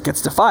unsacred stuff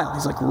gets defiled.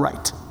 He's like,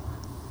 right.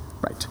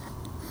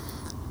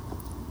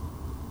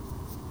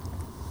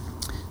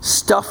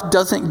 Stuff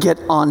doesn't get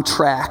on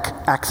track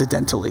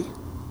accidentally.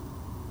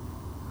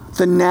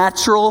 The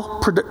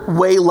natural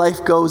way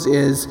life goes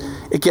is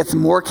it gets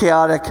more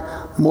chaotic,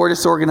 more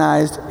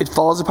disorganized, it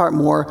falls apart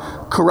more,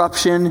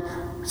 corruption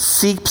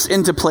seeps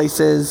into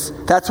places.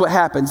 That's what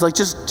happens. Like,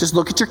 just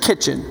look at your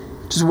kitchen.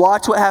 Just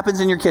watch what happens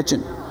in your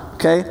kitchen,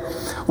 okay?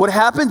 What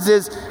happens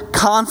is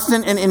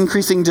constant and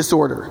increasing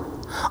disorder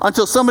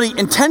until somebody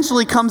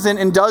intentionally comes in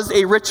and does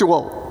a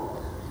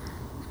ritual,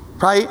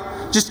 right?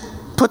 Just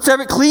puts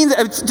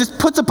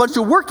a bunch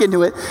of work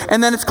into it,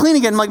 and then it's clean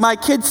again. Like, my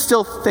kids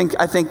still think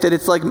that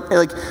it's like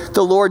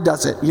the Lord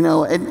does it,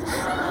 and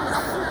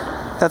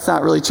that's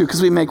not really true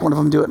because we make one of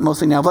them do it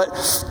mostly now, but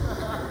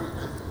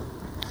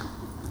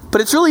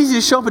it's really easy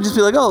to show up and just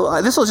be like,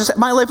 oh,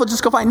 my life will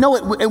just go fine. No,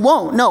 it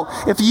won't. No,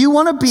 if you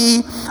want to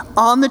be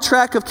on the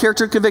track of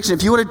character and conviction,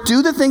 if you want to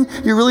do the thing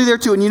you're really there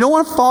to, and you don't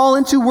want to fall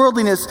into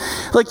worldliness,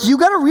 like, you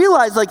got to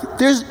realize, like,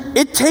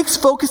 it takes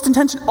focused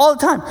intention all the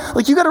time.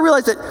 Like, you got to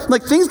realize that,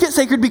 like, things get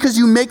sacred because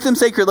you make them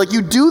sacred. Like,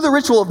 you do the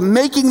ritual of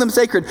making them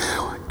sacred.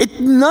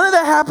 None of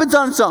that happens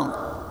on its own.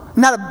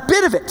 Not a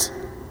bit of it.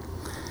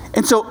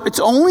 And so it's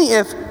only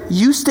if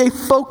you stay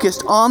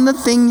focused on the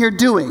thing you're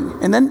doing.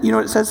 And then, you know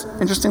what it says,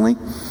 interestingly?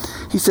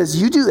 He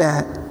says, you do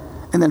that,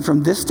 and then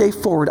from this day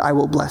forward, I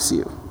will bless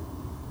you.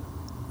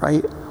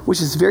 Right?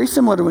 Which is very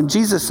similar to when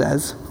Jesus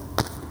says,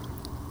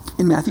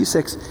 in Matthew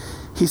 6,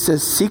 he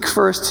says, seek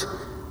first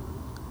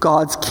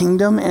God's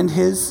kingdom and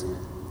his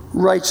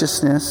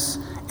righteousness,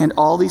 and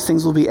all these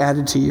things will be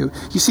added to you.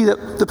 You see,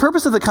 that the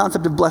purpose of the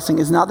concept of blessing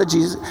is not that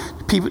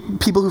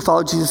people who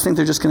follow Jesus think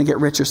they're just going to get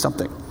rich or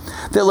something.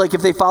 That like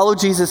if they follow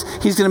Jesus,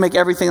 he's going to make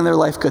everything in their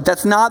life good.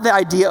 That's not the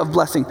idea of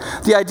blessing.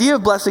 The idea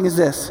of blessing is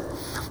this: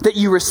 that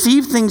you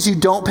receive things you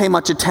don't pay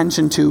much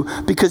attention to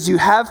because you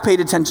have paid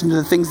attention to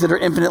the things that are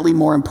infinitely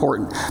more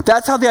important.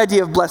 That's how the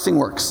idea of blessing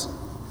works.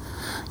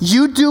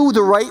 You do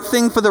the right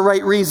thing for the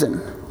right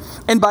reason.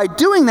 And by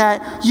doing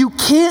that, you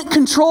can't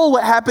control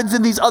what happens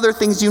in these other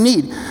things you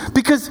need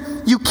because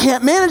you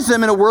can't manage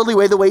them in a worldly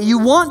way the way you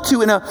want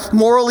to, in a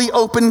morally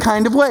open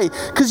kind of way,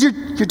 because you're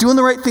doing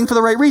the right thing for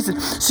the right reason.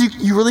 So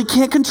you really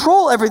can't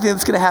control everything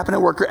that's going to happen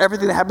at work, or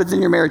everything that happens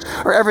in your marriage,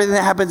 or everything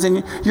that happens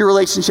in your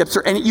relationships,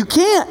 you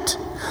can't,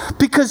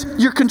 because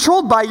you're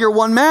controlled by your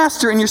one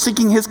master and you're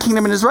seeking his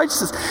kingdom and his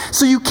righteousness.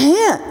 So you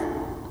can't,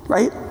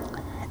 right?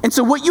 And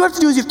so what you have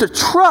to do is you have to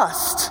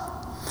trust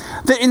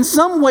that in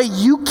some way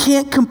you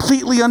can't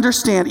completely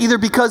understand, either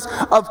because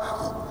of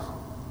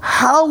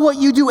how what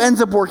you do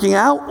ends up working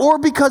out, or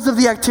because of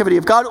the activity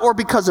of God, or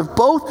because of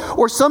both,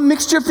 or some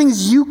mixture of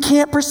things you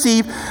can't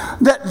perceive,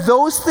 that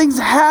those things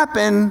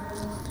happen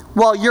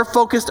while you're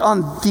focused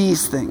on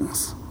these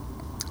things.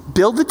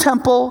 Build the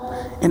temple,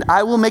 and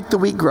I will make the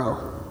wheat grow.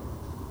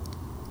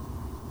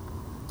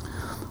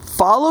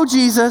 Follow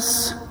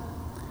Jesus,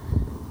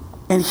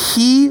 and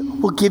he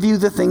will give you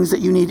the things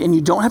that you need, and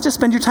you don't have to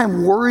spend your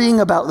time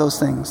worrying about those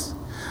things.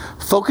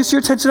 Focus your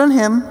attention on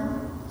him,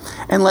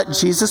 and let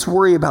Jesus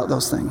worry about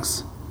those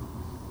things.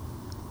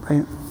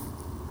 Right?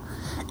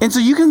 And so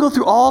you can go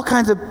through all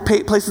kinds of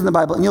places in the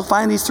Bible, and you'll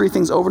find these three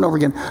things over and over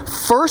again.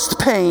 First,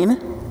 pain.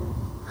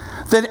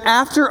 Then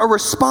after, a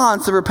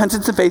response of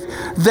repentance and faith.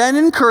 Then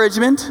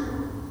encouragement.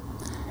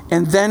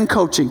 And then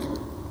coaching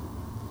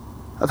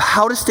of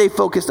how to stay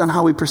focused on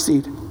how we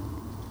proceed.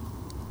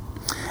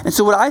 And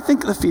so what I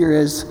think the fear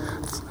is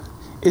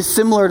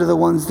similar to the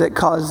ones that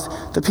caused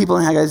the people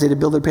in Haggai's day to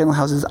build their panel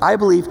houses. I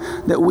believe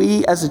that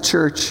we as a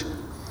church,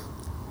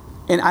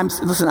 and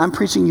I'm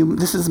preaching you,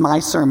 this is my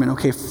sermon,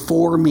 okay,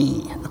 for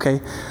me,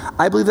 okay?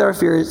 I believe that our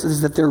fear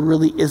is that there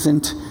really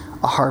isn't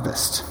a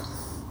harvest,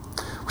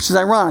 which is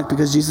ironic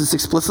because Jesus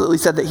explicitly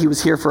said that he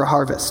was here for a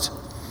harvest.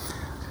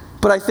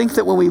 But I think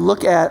that when we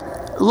look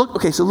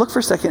for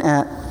a second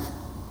at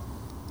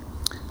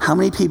how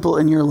many people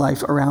in your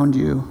life around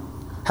you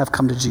have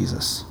come to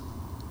Jesus.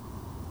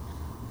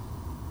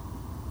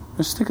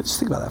 Just think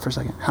about that for a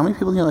second. How many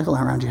people in your life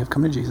around you have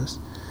come to Jesus?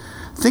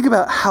 Think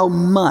about how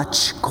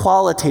much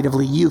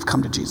qualitatively you've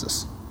come to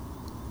Jesus.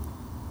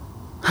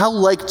 How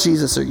like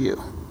Jesus are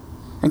you?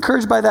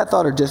 Encouraged by that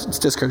thought or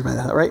discouraged by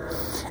that thought, right?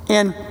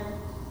 And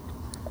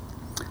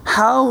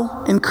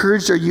how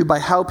encouraged are you by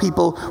how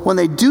people, when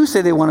they do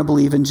say they want to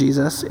believe in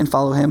Jesus and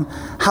follow him,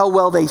 how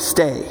well they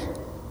stay?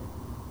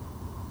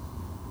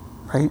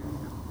 Right?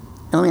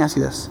 And let me ask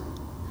you this.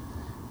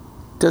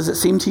 Does it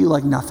seem to you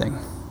like nothing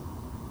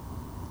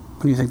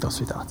when you think those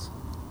three thoughts?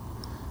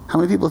 How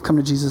many people have come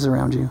to Jesus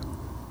around you?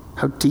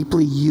 How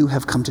deeply you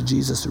have come to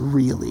Jesus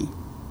really?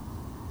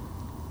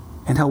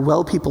 And how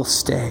well people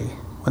stay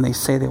when they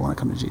say they want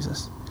to come to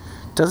Jesus?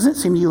 Doesn't it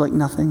seem to you like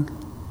nothing?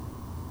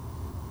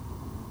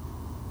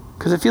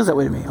 Because it feels that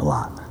way to me a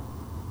lot.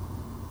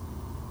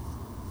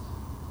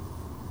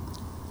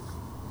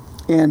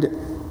 And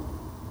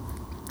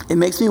it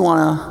makes me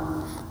want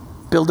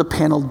to build a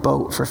paneled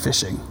boat for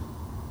fishing.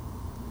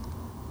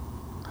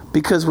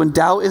 Because when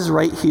doubt is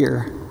right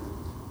here,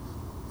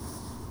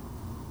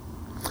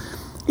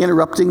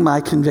 interrupting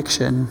my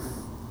conviction,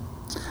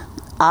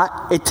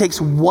 it takes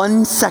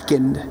 1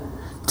 second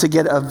to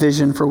get a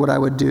vision for what I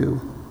would do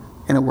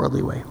in a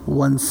worldly way.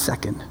 1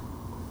 second.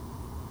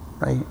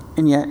 Right?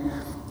 And yet,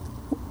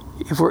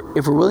 if we're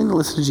willing to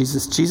listen to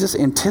Jesus, Jesus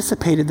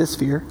anticipated this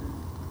fear.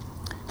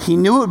 He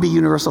knew it would be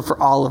universal for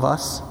all of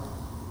us.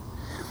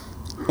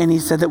 And he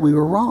said that we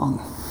were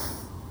wrong.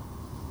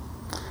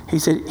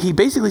 He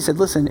basically said,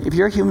 listen, if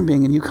you're a human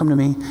being and you come to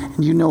me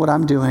and you know what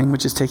I'm doing,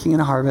 which is taking in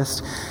a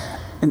harvest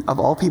and of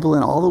all people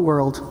in all the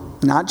world,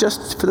 not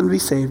just for them to be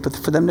saved, but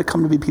for them to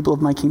come to be people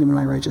of my kingdom and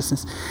my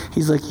righteousness.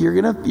 He's like, you're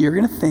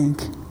gonna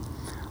think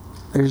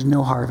there's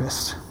no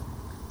harvest.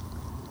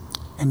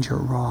 And you're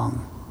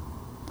wrong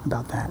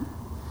about that.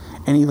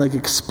 And he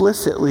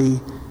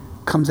explicitly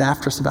comes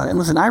after us about it. And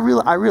listen, I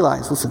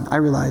realize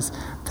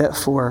that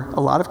for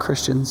a lot of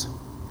Christians,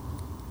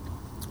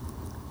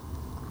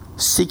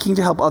 seeking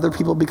to help other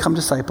people become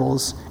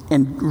disciples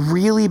and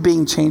really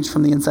being changed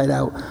from the inside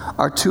out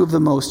are two of the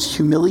most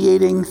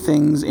humiliating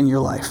things in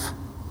your life.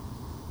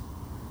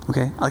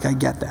 Okay? I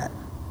get that.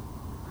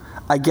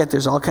 I get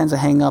there's all kinds of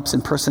hang-ups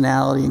and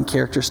personality and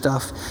character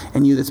stuff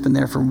in you that's been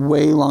there for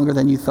way longer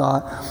than you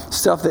thought.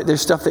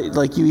 There's stuff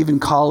that you even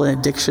call an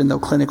addiction, though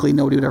clinically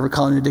nobody would ever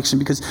call it an addiction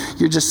because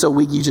you're just so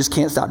weak you just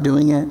can't stop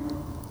doing it,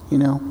 you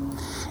know?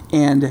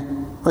 And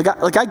I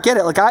get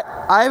it.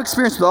 I have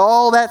experience with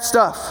all that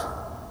stuff.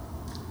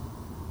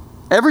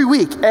 Every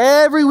week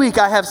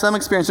I have some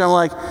experience where I'm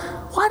like,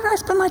 why did I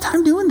spend my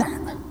time doing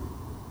that?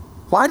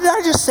 Why did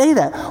I just say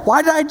that?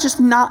 Why did I just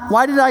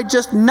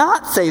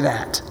not say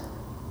that?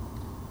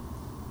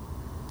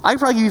 I could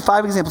probably give you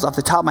 5 examples off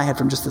the top of my head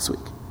from just this week.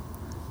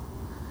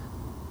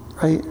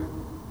 Right?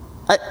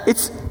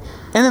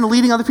 And then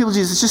leading other people to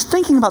Jesus, just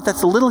thinking about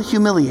that's a little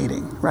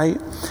humiliating, right?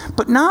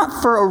 But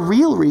not for a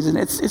real reason.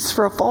 It's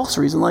for a false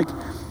reason. Like,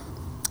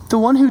 the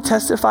one who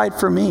testified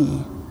for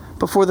me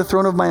before the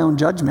throne of my own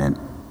judgment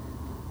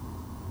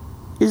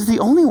is the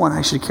only one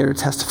I should care to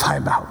testify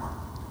about.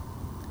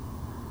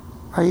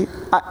 Right?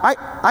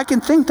 I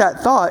can think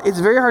that thought. It's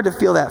very hard to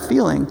feel that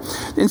feeling.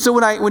 And so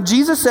when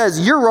Jesus says,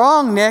 "You're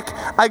wrong, Nick,"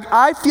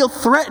 I feel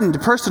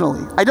threatened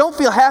personally. I don't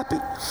feel happy.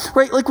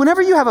 Right? Like,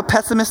 whenever you have a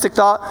pessimistic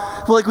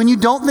thought, like when you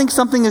don't think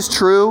something is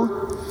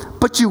true,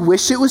 but you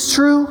wish it was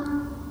true,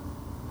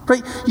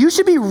 right? You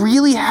should be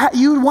really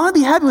you would want to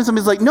be happy when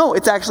somebody's like, "No,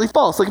 it's actually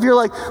false." Like, if you're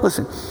like,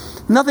 "Listen,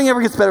 nothing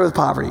ever gets better with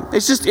poverty.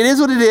 It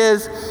is what it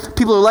is.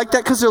 People are like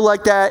that because they're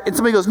like that." And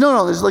somebody goes,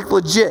 no, there's like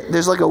legit.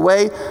 There's like a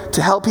way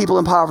to help people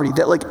in poverty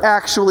that like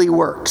actually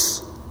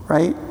works,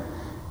 right?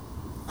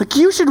 Like,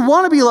 you should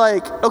want to be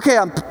like, okay,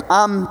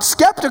 I'm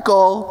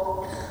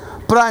skeptical,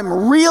 but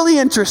I'm really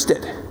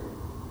interested,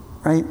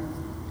 right?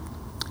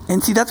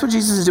 And see, that's what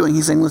Jesus is doing.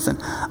 He's saying, listen,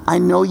 I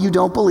know you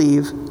don't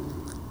believe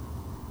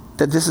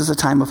that this is a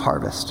time of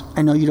harvest.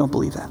 I know you don't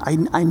believe that.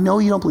 I know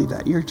you don't believe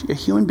that. You're a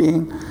human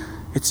being.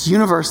 It's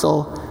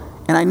universal.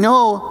 And I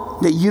know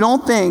that you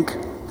don't think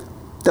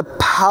the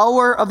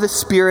power of the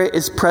Spirit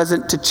is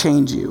present to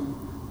change you.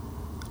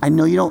 I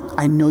know you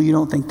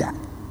don't think that.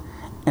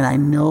 And I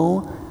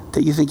know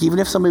that you think even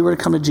if somebody were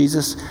to come to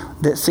Jesus,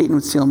 that Satan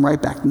would steal him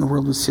right back and the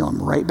world would steal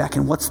him right back.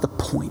 And what's the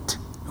point?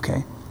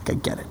 Okay? Like, I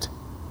get it.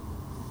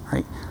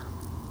 Right?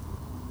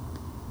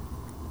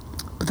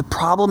 But the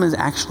problem is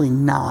actually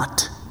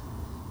not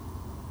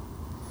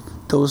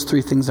those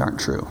 3 things aren't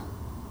true.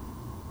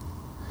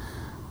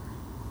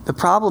 The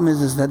problem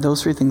is that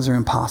those 3 things are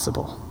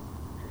impossible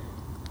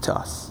to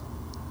us.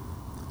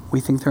 We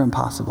think they're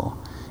impossible.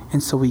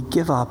 And so we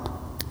give up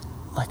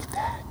like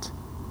that.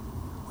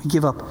 We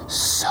give up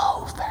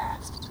so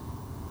fast.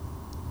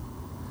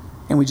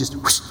 And we just,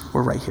 whoosh,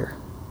 we're right here.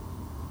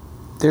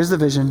 There's the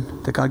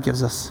vision that God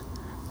gives us.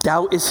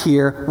 Doubt is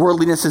here,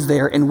 worldliness is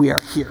there, and we are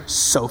here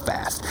so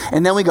fast.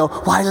 And then we go,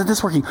 why isn't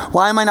this working?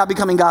 Why am I not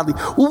becoming godly?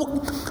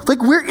 Well,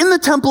 like, we're in the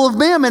temple of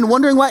Mammon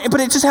wondering why, but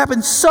it just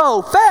happened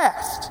so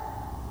fast.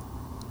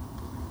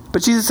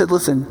 But Jesus said,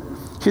 listen,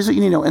 here's what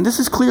you need to know. And this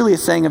is clearly a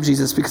saying of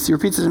Jesus because he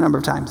repeats it a number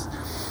of times.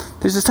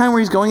 There's this time where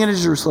he's going into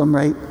Jerusalem,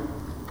 right?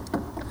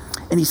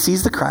 And he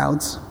sees the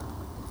crowds,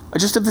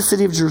 just of the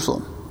city of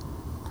Jerusalem.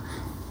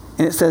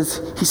 And it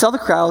says, he saw the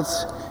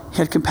crowds, he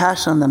had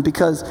compassion on them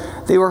because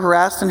they were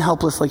harassed and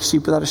helpless like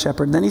sheep without a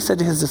shepherd. And then he said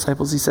to his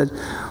disciples, he said,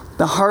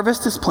 the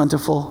harvest is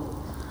plentiful,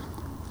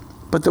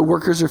 but the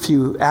workers are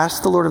few.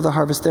 Ask the Lord of the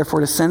harvest, therefore,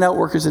 to send out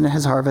workers into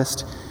his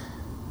harvest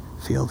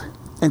field.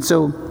 And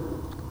so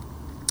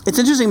it's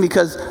interesting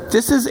because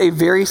this is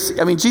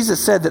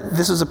Jesus said that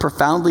this was a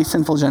profoundly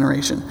sinful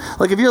generation.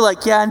 Like, if you're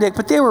like, yeah, Nick,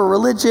 but they were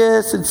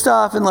religious and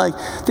stuff, and like,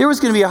 there was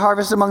going to be a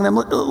harvest among them.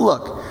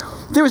 Look,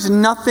 there was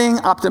nothing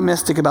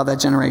optimistic about that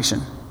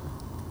generation.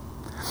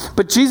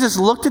 But Jesus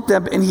looked at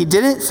them and he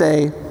didn't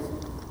say,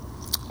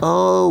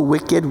 oh,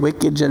 wicked,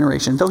 wicked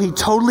generation. Though he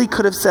totally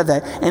could have said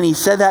that, and he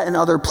said that in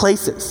other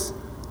places.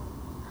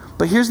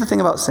 But here's the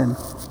thing about sin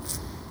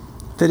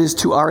that is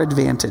to our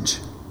advantage.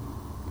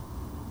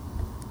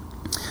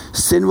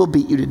 Sin will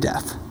beat you to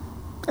death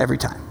every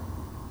time.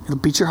 It'll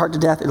beat your heart to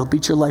death. It'll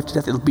beat your life to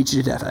death. It'll beat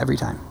you to death every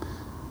time.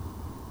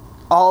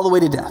 All the way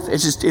to death.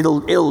 It's just,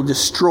 it'll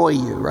destroy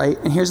you, right?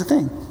 And here's the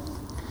thing.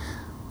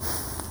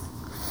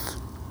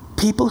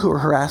 People who are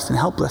harassed and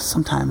helpless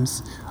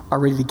sometimes are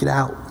ready to get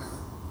out.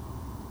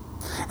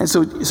 And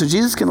so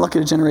Jesus can look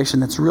at a generation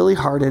that's really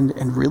hardened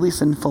and really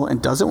sinful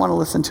and doesn't want to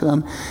listen to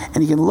him.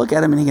 And he can look at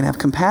them and he can have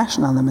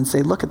compassion on them and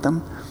say, look at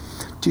them.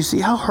 Do you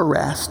see how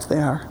harassed they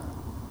are?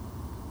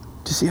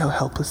 Do you see how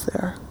helpless they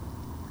are?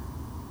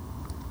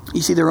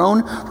 You see, their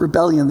own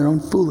rebellion, their own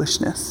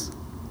foolishness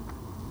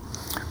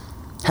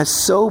has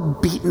so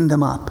beaten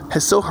them up,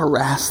 has so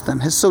harassed them,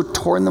 has so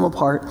torn them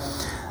apart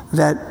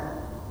that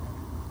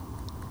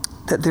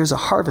there's a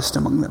harvest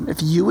among them.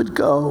 If you would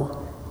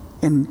go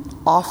and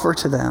offer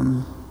to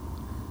them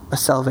a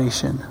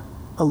salvation,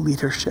 a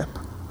leadership,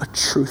 a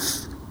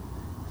truth,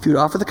 if you would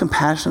offer the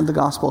compassion of the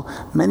gospel,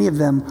 many of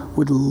them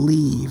would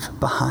leave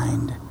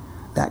behind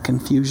that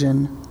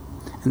confusion,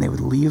 and they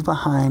would leave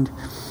behind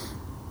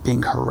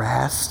being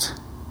harassed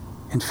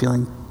and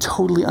feeling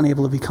totally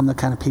unable to become the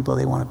kind of people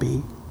they want to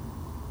be.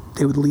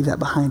 They would leave that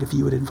behind if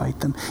you would invite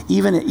them,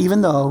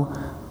 even though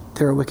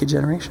they're a wicked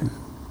generation,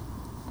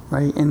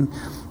 right? And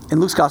in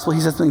Luke's gospel,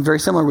 he says something very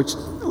similar, which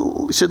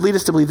should lead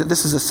us to believe that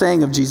this is a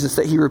saying of Jesus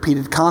that he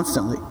repeated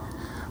constantly,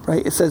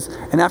 right? It says,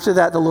 and after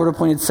that, the Lord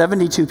appointed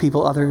 72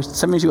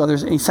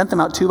 others, and he sent them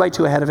out 2 by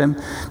 2 ahead of him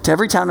to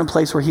every town and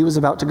place where he was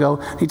about to go.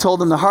 He told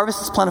them, the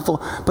harvest is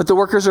plentiful, but the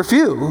workers are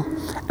few.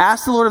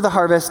 Ask the Lord of the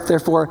harvest,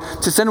 therefore,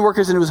 to send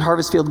workers into his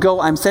harvest field.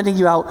 Go, I'm sending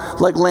you out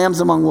like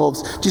lambs among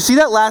wolves. Do you see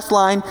that last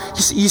line?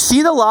 You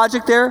see the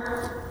logic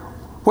there?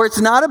 where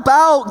it's not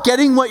about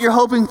getting what you're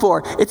hoping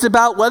for. It's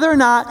about whether or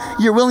not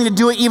you're willing to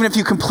do it even if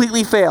you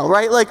completely fail,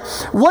 right? Like,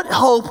 what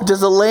hope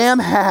does a lamb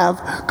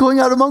have going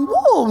out among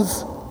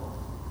wolves?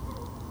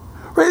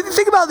 Right?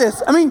 Think about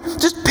this. I mean,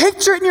 just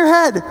picture it in your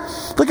head.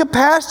 Like a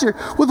pasture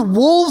with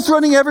wolves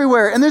running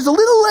everywhere. And there's a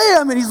little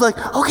lamb. And he's like,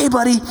 okay,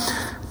 buddy,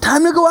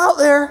 time to go out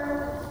there.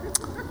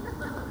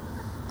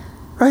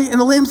 Right? And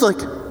the lamb's like,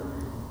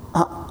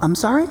 I'm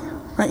sorry?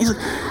 Right? He's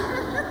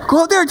like,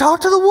 go out there and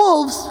talk to the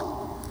wolves.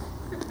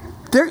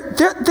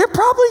 They're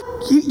probably,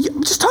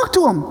 you just talk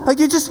to them. Like,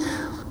 it's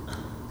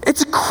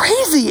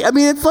crazy. I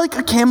mean, it's like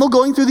a camel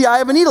going through the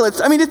eye of a needle.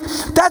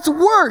 That's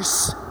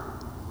worse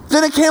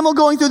than a camel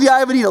going through the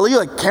eye of a needle. You're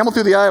like, camel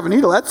through the eye of a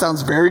needle? That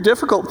sounds very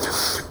difficult.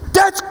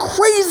 That's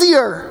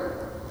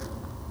crazier.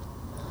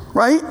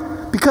 Right?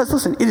 Because,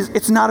 listen,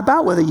 it's not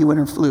about whether you win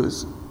or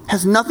lose. It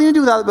has nothing to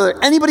do with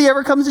whether anybody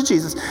ever comes to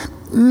Jesus.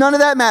 None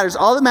of that matters.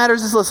 All that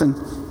matters is, listen,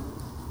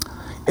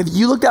 if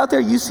you looked out there,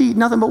 you see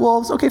nothing but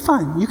wolves, okay,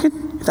 fine. You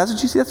can, if that's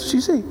what you see, that's what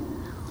you see.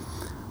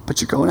 But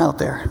you're going out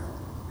there.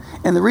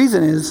 And the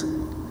reason is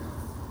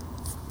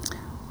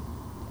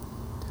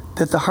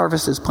that the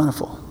harvest is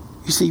plentiful.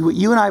 You see, what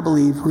you and I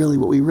believe, really,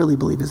 what we really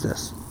believe is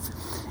this,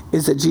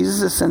 is that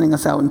Jesus is sending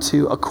us out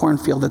into a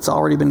cornfield that's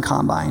already been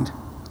combined.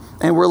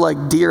 And we're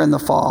like deer in the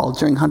fall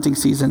during hunting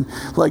season,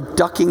 like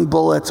ducking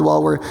bullets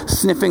while we're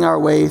sniffing our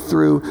way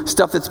through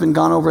stuff that's been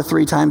gone over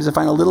 3 times to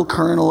find a little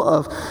kernel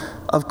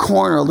of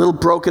corn or a little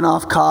broken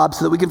off cob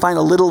so that we can find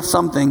a little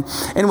something.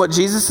 And what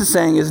Jesus is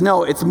saying is,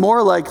 no, it's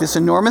more like this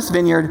enormous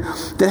vineyard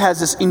that has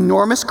this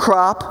enormous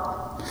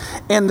crop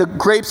and the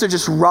grapes are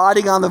just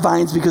rotting on the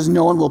vines because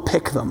no one will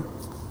pick them.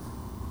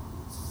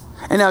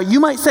 And now you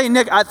might say,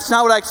 Nick, that's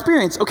not what I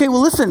experienced. Okay,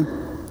 well listen,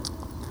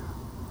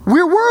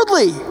 we're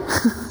worldly.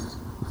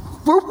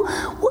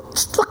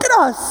 Just look at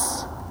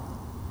us.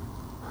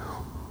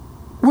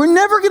 We're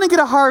never going to get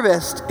a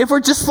harvest if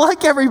we're just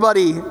like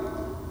everybody.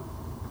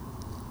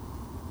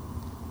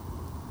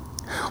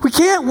 We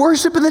can't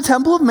worship in the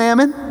temple of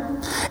Mammon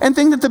and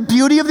think that the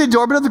beauty of the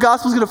adornment of the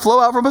gospel is going to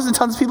flow out from us and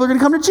tons of people are going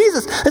to come to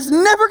Jesus. It's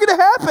never going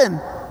to happen.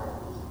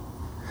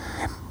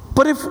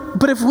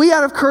 But if we,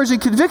 out of courage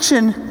and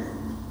conviction,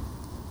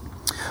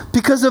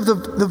 because of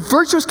the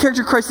virtuous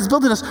character Christ has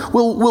built in us,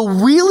 will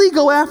really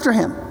go after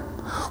him.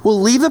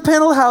 We'll leave the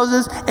paneled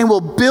houses and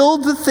we'll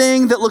build the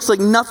thing that looks like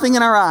nothing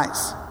in our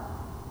eyes.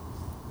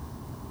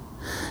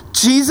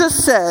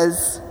 Jesus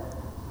says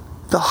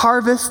the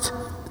harvest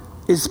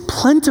is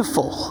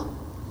plentiful.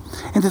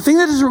 And the thing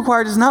that is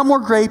required is not more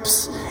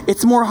grapes,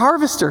 it's more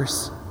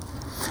harvesters.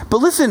 But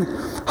listen,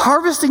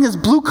 harvesting is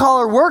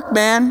blue-collar work,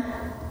 man.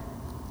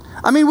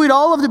 I mean, we'd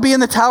all love to be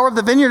in the tower of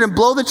the vineyard and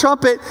blow the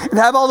trumpet and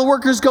have all the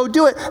workers go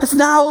do it. That's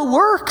not how it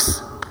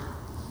works.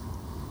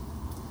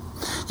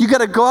 You got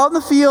to go out in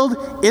the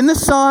field in the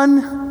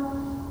sun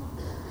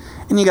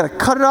and you got to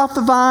cut it off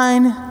the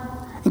vine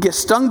and get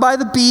stung by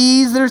the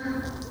bees that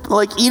are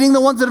like eating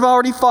the ones that have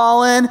already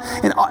fallen.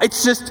 And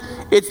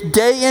it's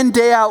day in,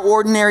 day out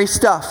ordinary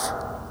stuff.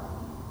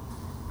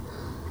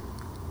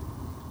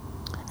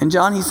 And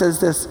John, he says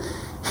this.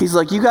 He's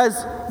like, you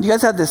guys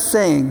have this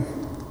saying,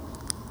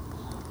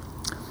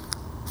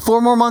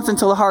 4 more months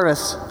until the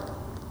harvest.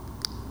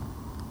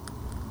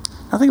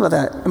 Now think about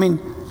that. I mean,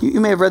 you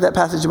may have read that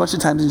passage a bunch of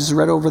times and just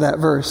read over that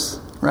verse,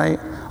 right?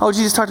 Oh,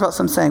 Jesus talked about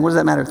some saying. What does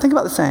that matter? Think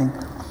about the saying.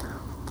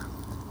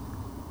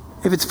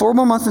 If it's 4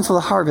 more months until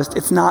the harvest,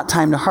 it's not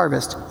time to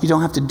harvest. You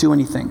don't have to do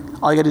anything.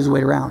 All you got to do is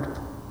wait around.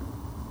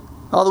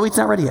 Oh, the wheat's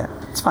not ready yet.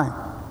 It's fine,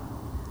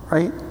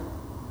 right?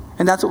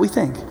 And that's what we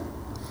think.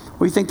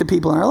 We think the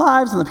people in our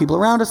lives and the people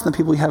around us and the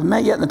people we haven't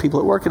met yet and the people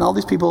at work and all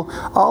these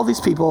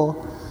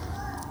people,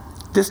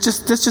 this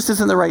just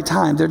isn't the right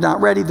time. They're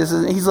not ready.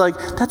 He's like,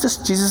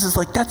 Jesus is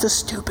like, that's a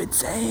stupid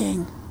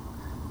saying.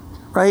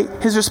 Right?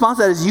 His response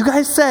to that is, you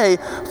guys say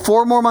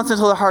 4 more months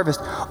until the harvest.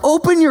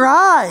 Open your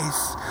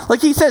eyes.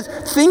 Like he says,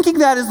 thinking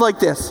that is like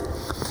this.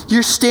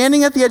 You're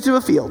standing at the edge of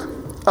a field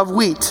of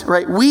wheat,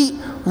 right? Wheat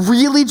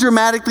really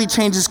dramatically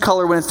changes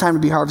color when it's time to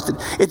be harvested.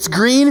 It's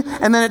green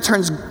and then it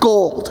turns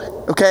gold,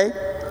 okay?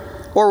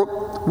 Or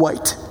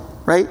white,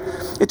 right?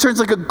 It turns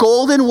like a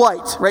golden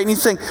white, right? And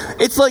he's saying,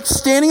 it's like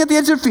standing at the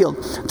edge of a field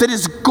that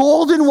is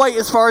golden white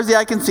as far as the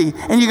eye can see.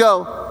 And you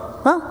go,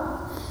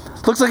 well,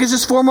 looks like it's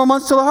just 4 more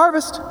months till the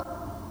harvest.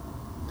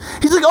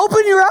 He's like,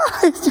 open your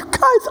eyes. You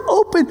guys,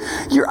 open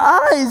your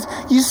eyes.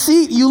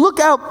 You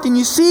look out and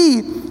you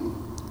see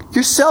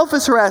yourself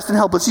as harassed and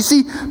helpless. You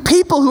see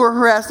people who are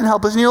harassed and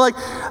helpless. And you're like,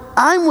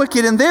 I'm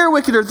wicked and they're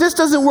wicked, or this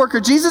doesn't work,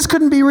 or Jesus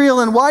couldn't be real,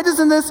 and why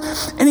doesn't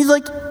this? And he's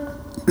like,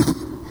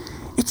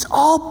 it's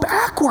all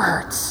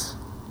backwards.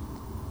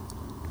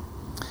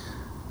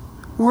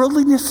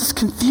 Worldliness is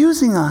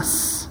confusing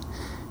us.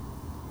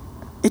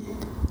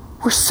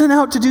 We're sent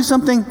out to do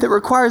something that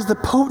requires the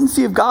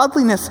potency of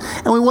godliness,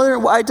 and we wonder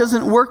why it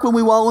doesn't work when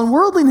we wallow in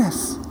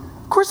worldliness.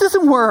 Of course it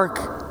doesn't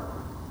work.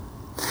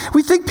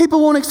 We think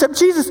people won't accept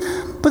Jesus,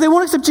 but they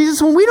won't accept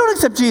Jesus when we don't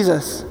accept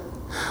Jesus.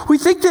 We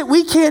think that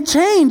we can't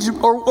change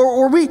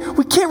or we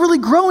can't really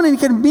grow in any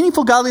kind of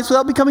meaningful godliness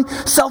without becoming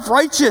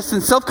self-righteous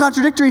and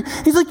self-contradictory.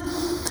 He's like,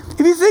 if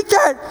you think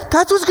that,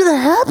 that's what's going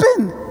to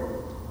happen.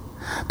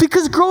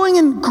 Because growing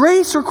in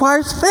grace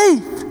requires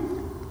faith.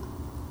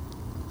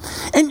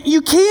 And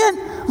you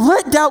can't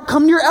let doubt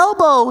come to your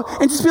elbow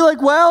and just be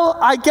like, well,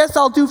 I guess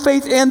I'll do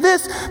faith and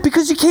this,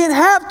 because you can't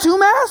have two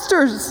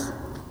masters.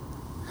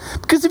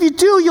 Because if you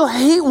do, you'll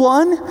hate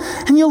one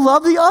and you'll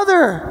love the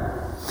other.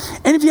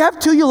 And if you have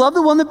two, you'll love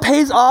the one that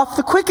pays off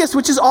the quickest,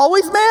 which is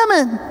always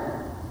mammon.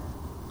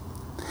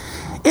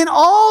 And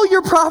all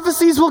your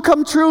prophecies will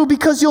come true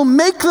because you'll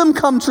make them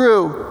come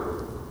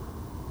true.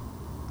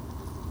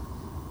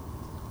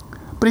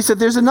 But he said,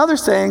 there's another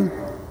saying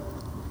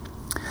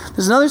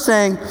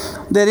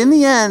that in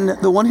the end,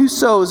 the one who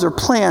sows or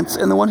plants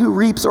and the one who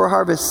reaps or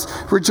harvests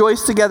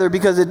rejoice together,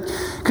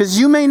 because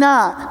you may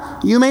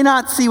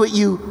not see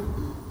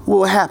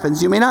what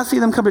happens. You may not see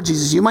them come to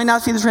Jesus. You might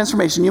not see the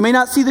transformation. You may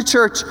not see the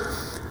church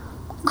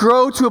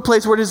grow to a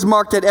place where it is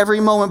marked at every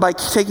moment by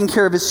taking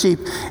care of his sheep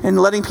and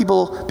letting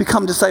people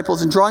become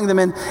disciples and drawing them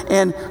in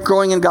and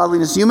growing in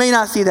godliness. You may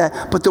not see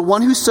that, but the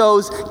one who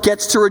sows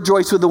gets to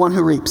rejoice with the one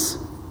who reaps.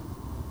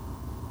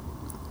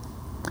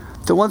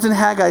 The ones in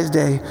Haggai's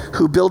day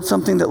who build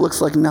something that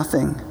looks like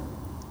nothing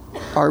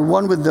are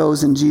one with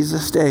those in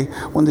Jesus' day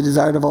when the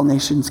desired of all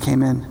nations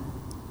came in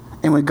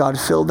and when God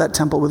filled that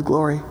temple with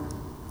glory.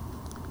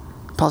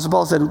 Apostle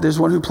Paul said, there's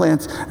one who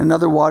plants,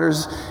 another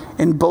waters,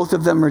 and both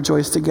of them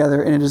rejoice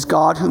together, and it is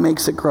God who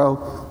makes it grow.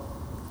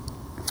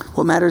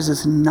 What matters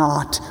is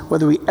not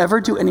whether we ever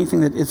do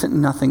anything that isn't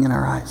nothing in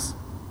our eyes.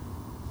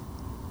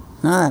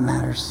 None of that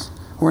matters.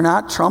 We're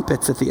not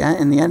trumpets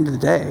in the end of the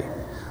day.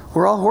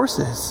 We're all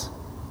horses.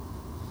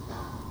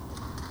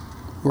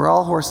 We're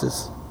all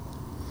horses.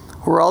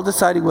 We're all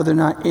deciding whether or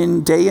not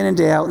in and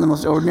day out, in the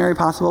most ordinary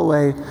possible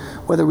way,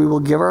 whether we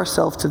will give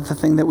ourselves to the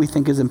thing that we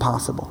think is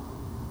impossible.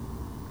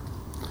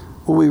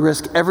 Will we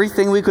risk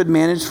everything we could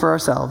manage for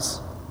ourselves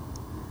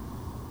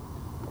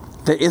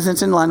that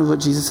isn't in line with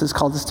what Jesus has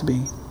called us to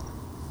be?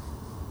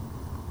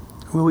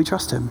 Will we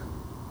trust him?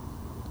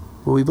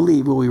 Will we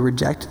believe? Will we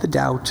reject the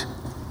doubt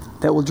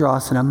that will draw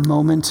us in a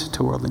moment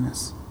to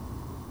worldliness?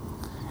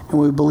 And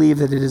will we believe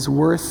that it is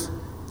worth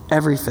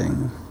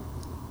everything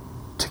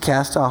to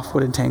cast off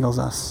what entangles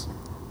us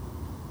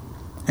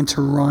and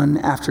to run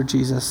after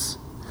Jesus,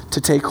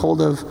 to take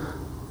hold of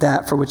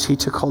that for which he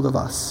took hold of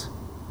us,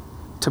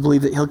 to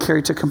believe that he'll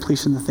carry to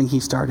completion the thing he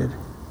started,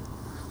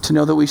 to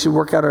know that we should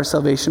work out our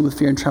salvation with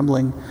fear and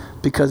trembling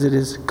because it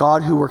is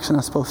God who works in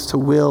us both to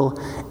will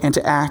and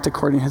to act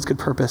according to his good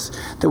purpose,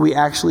 that we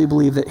actually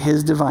believe that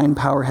his divine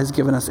power has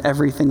given us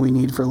everything we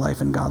need for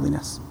life and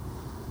godliness,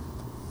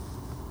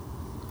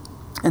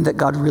 and that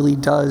God really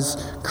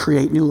does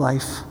create new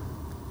life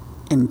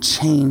and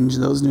change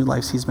those new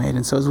lives he's made.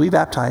 And so as we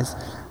baptize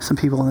some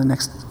people in the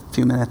next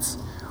few minutes,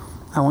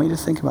 I want you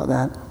to think about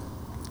that.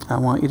 I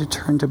want you to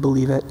turn to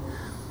believe it.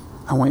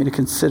 I want you to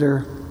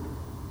consider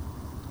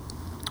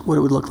what it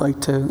would look like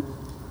to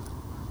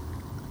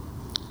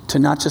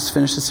not just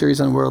finish the series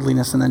on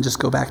worldliness and then just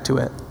go back to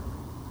it,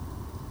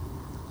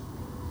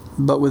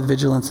 but with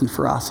vigilance and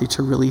ferocity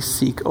to really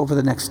seek over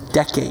the next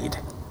decade,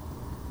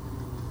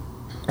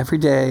 every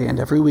day and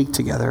every week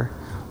together,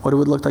 what it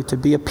would look like to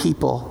be a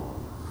people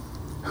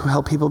who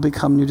help people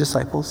become new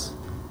disciples,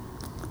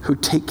 who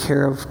take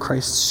care of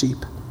Christ's sheep,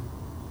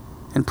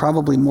 and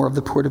probably more of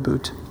the poor to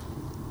boot,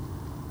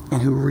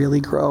 and who really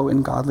grow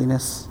in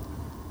godliness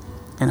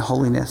and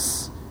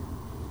holiness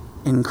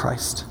in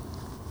Christ.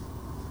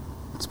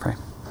 Let's pray.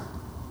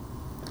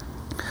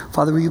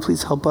 Father, will you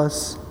please help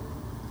us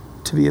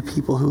to be a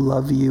people who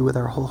love you with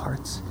our whole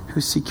hearts,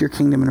 who seek your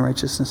kingdom and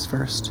righteousness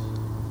first,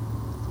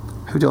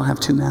 who don't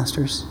have two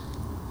masters,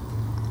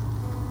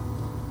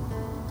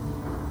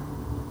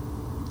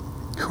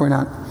 who are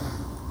not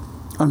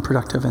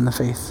unproductive in the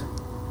faith.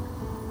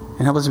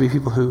 And help us to be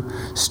people who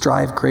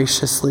strive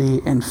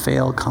graciously and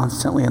fail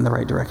constantly in the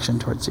right direction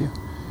towards you.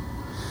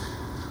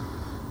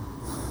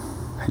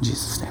 In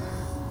Jesus' name,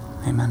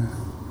 amen.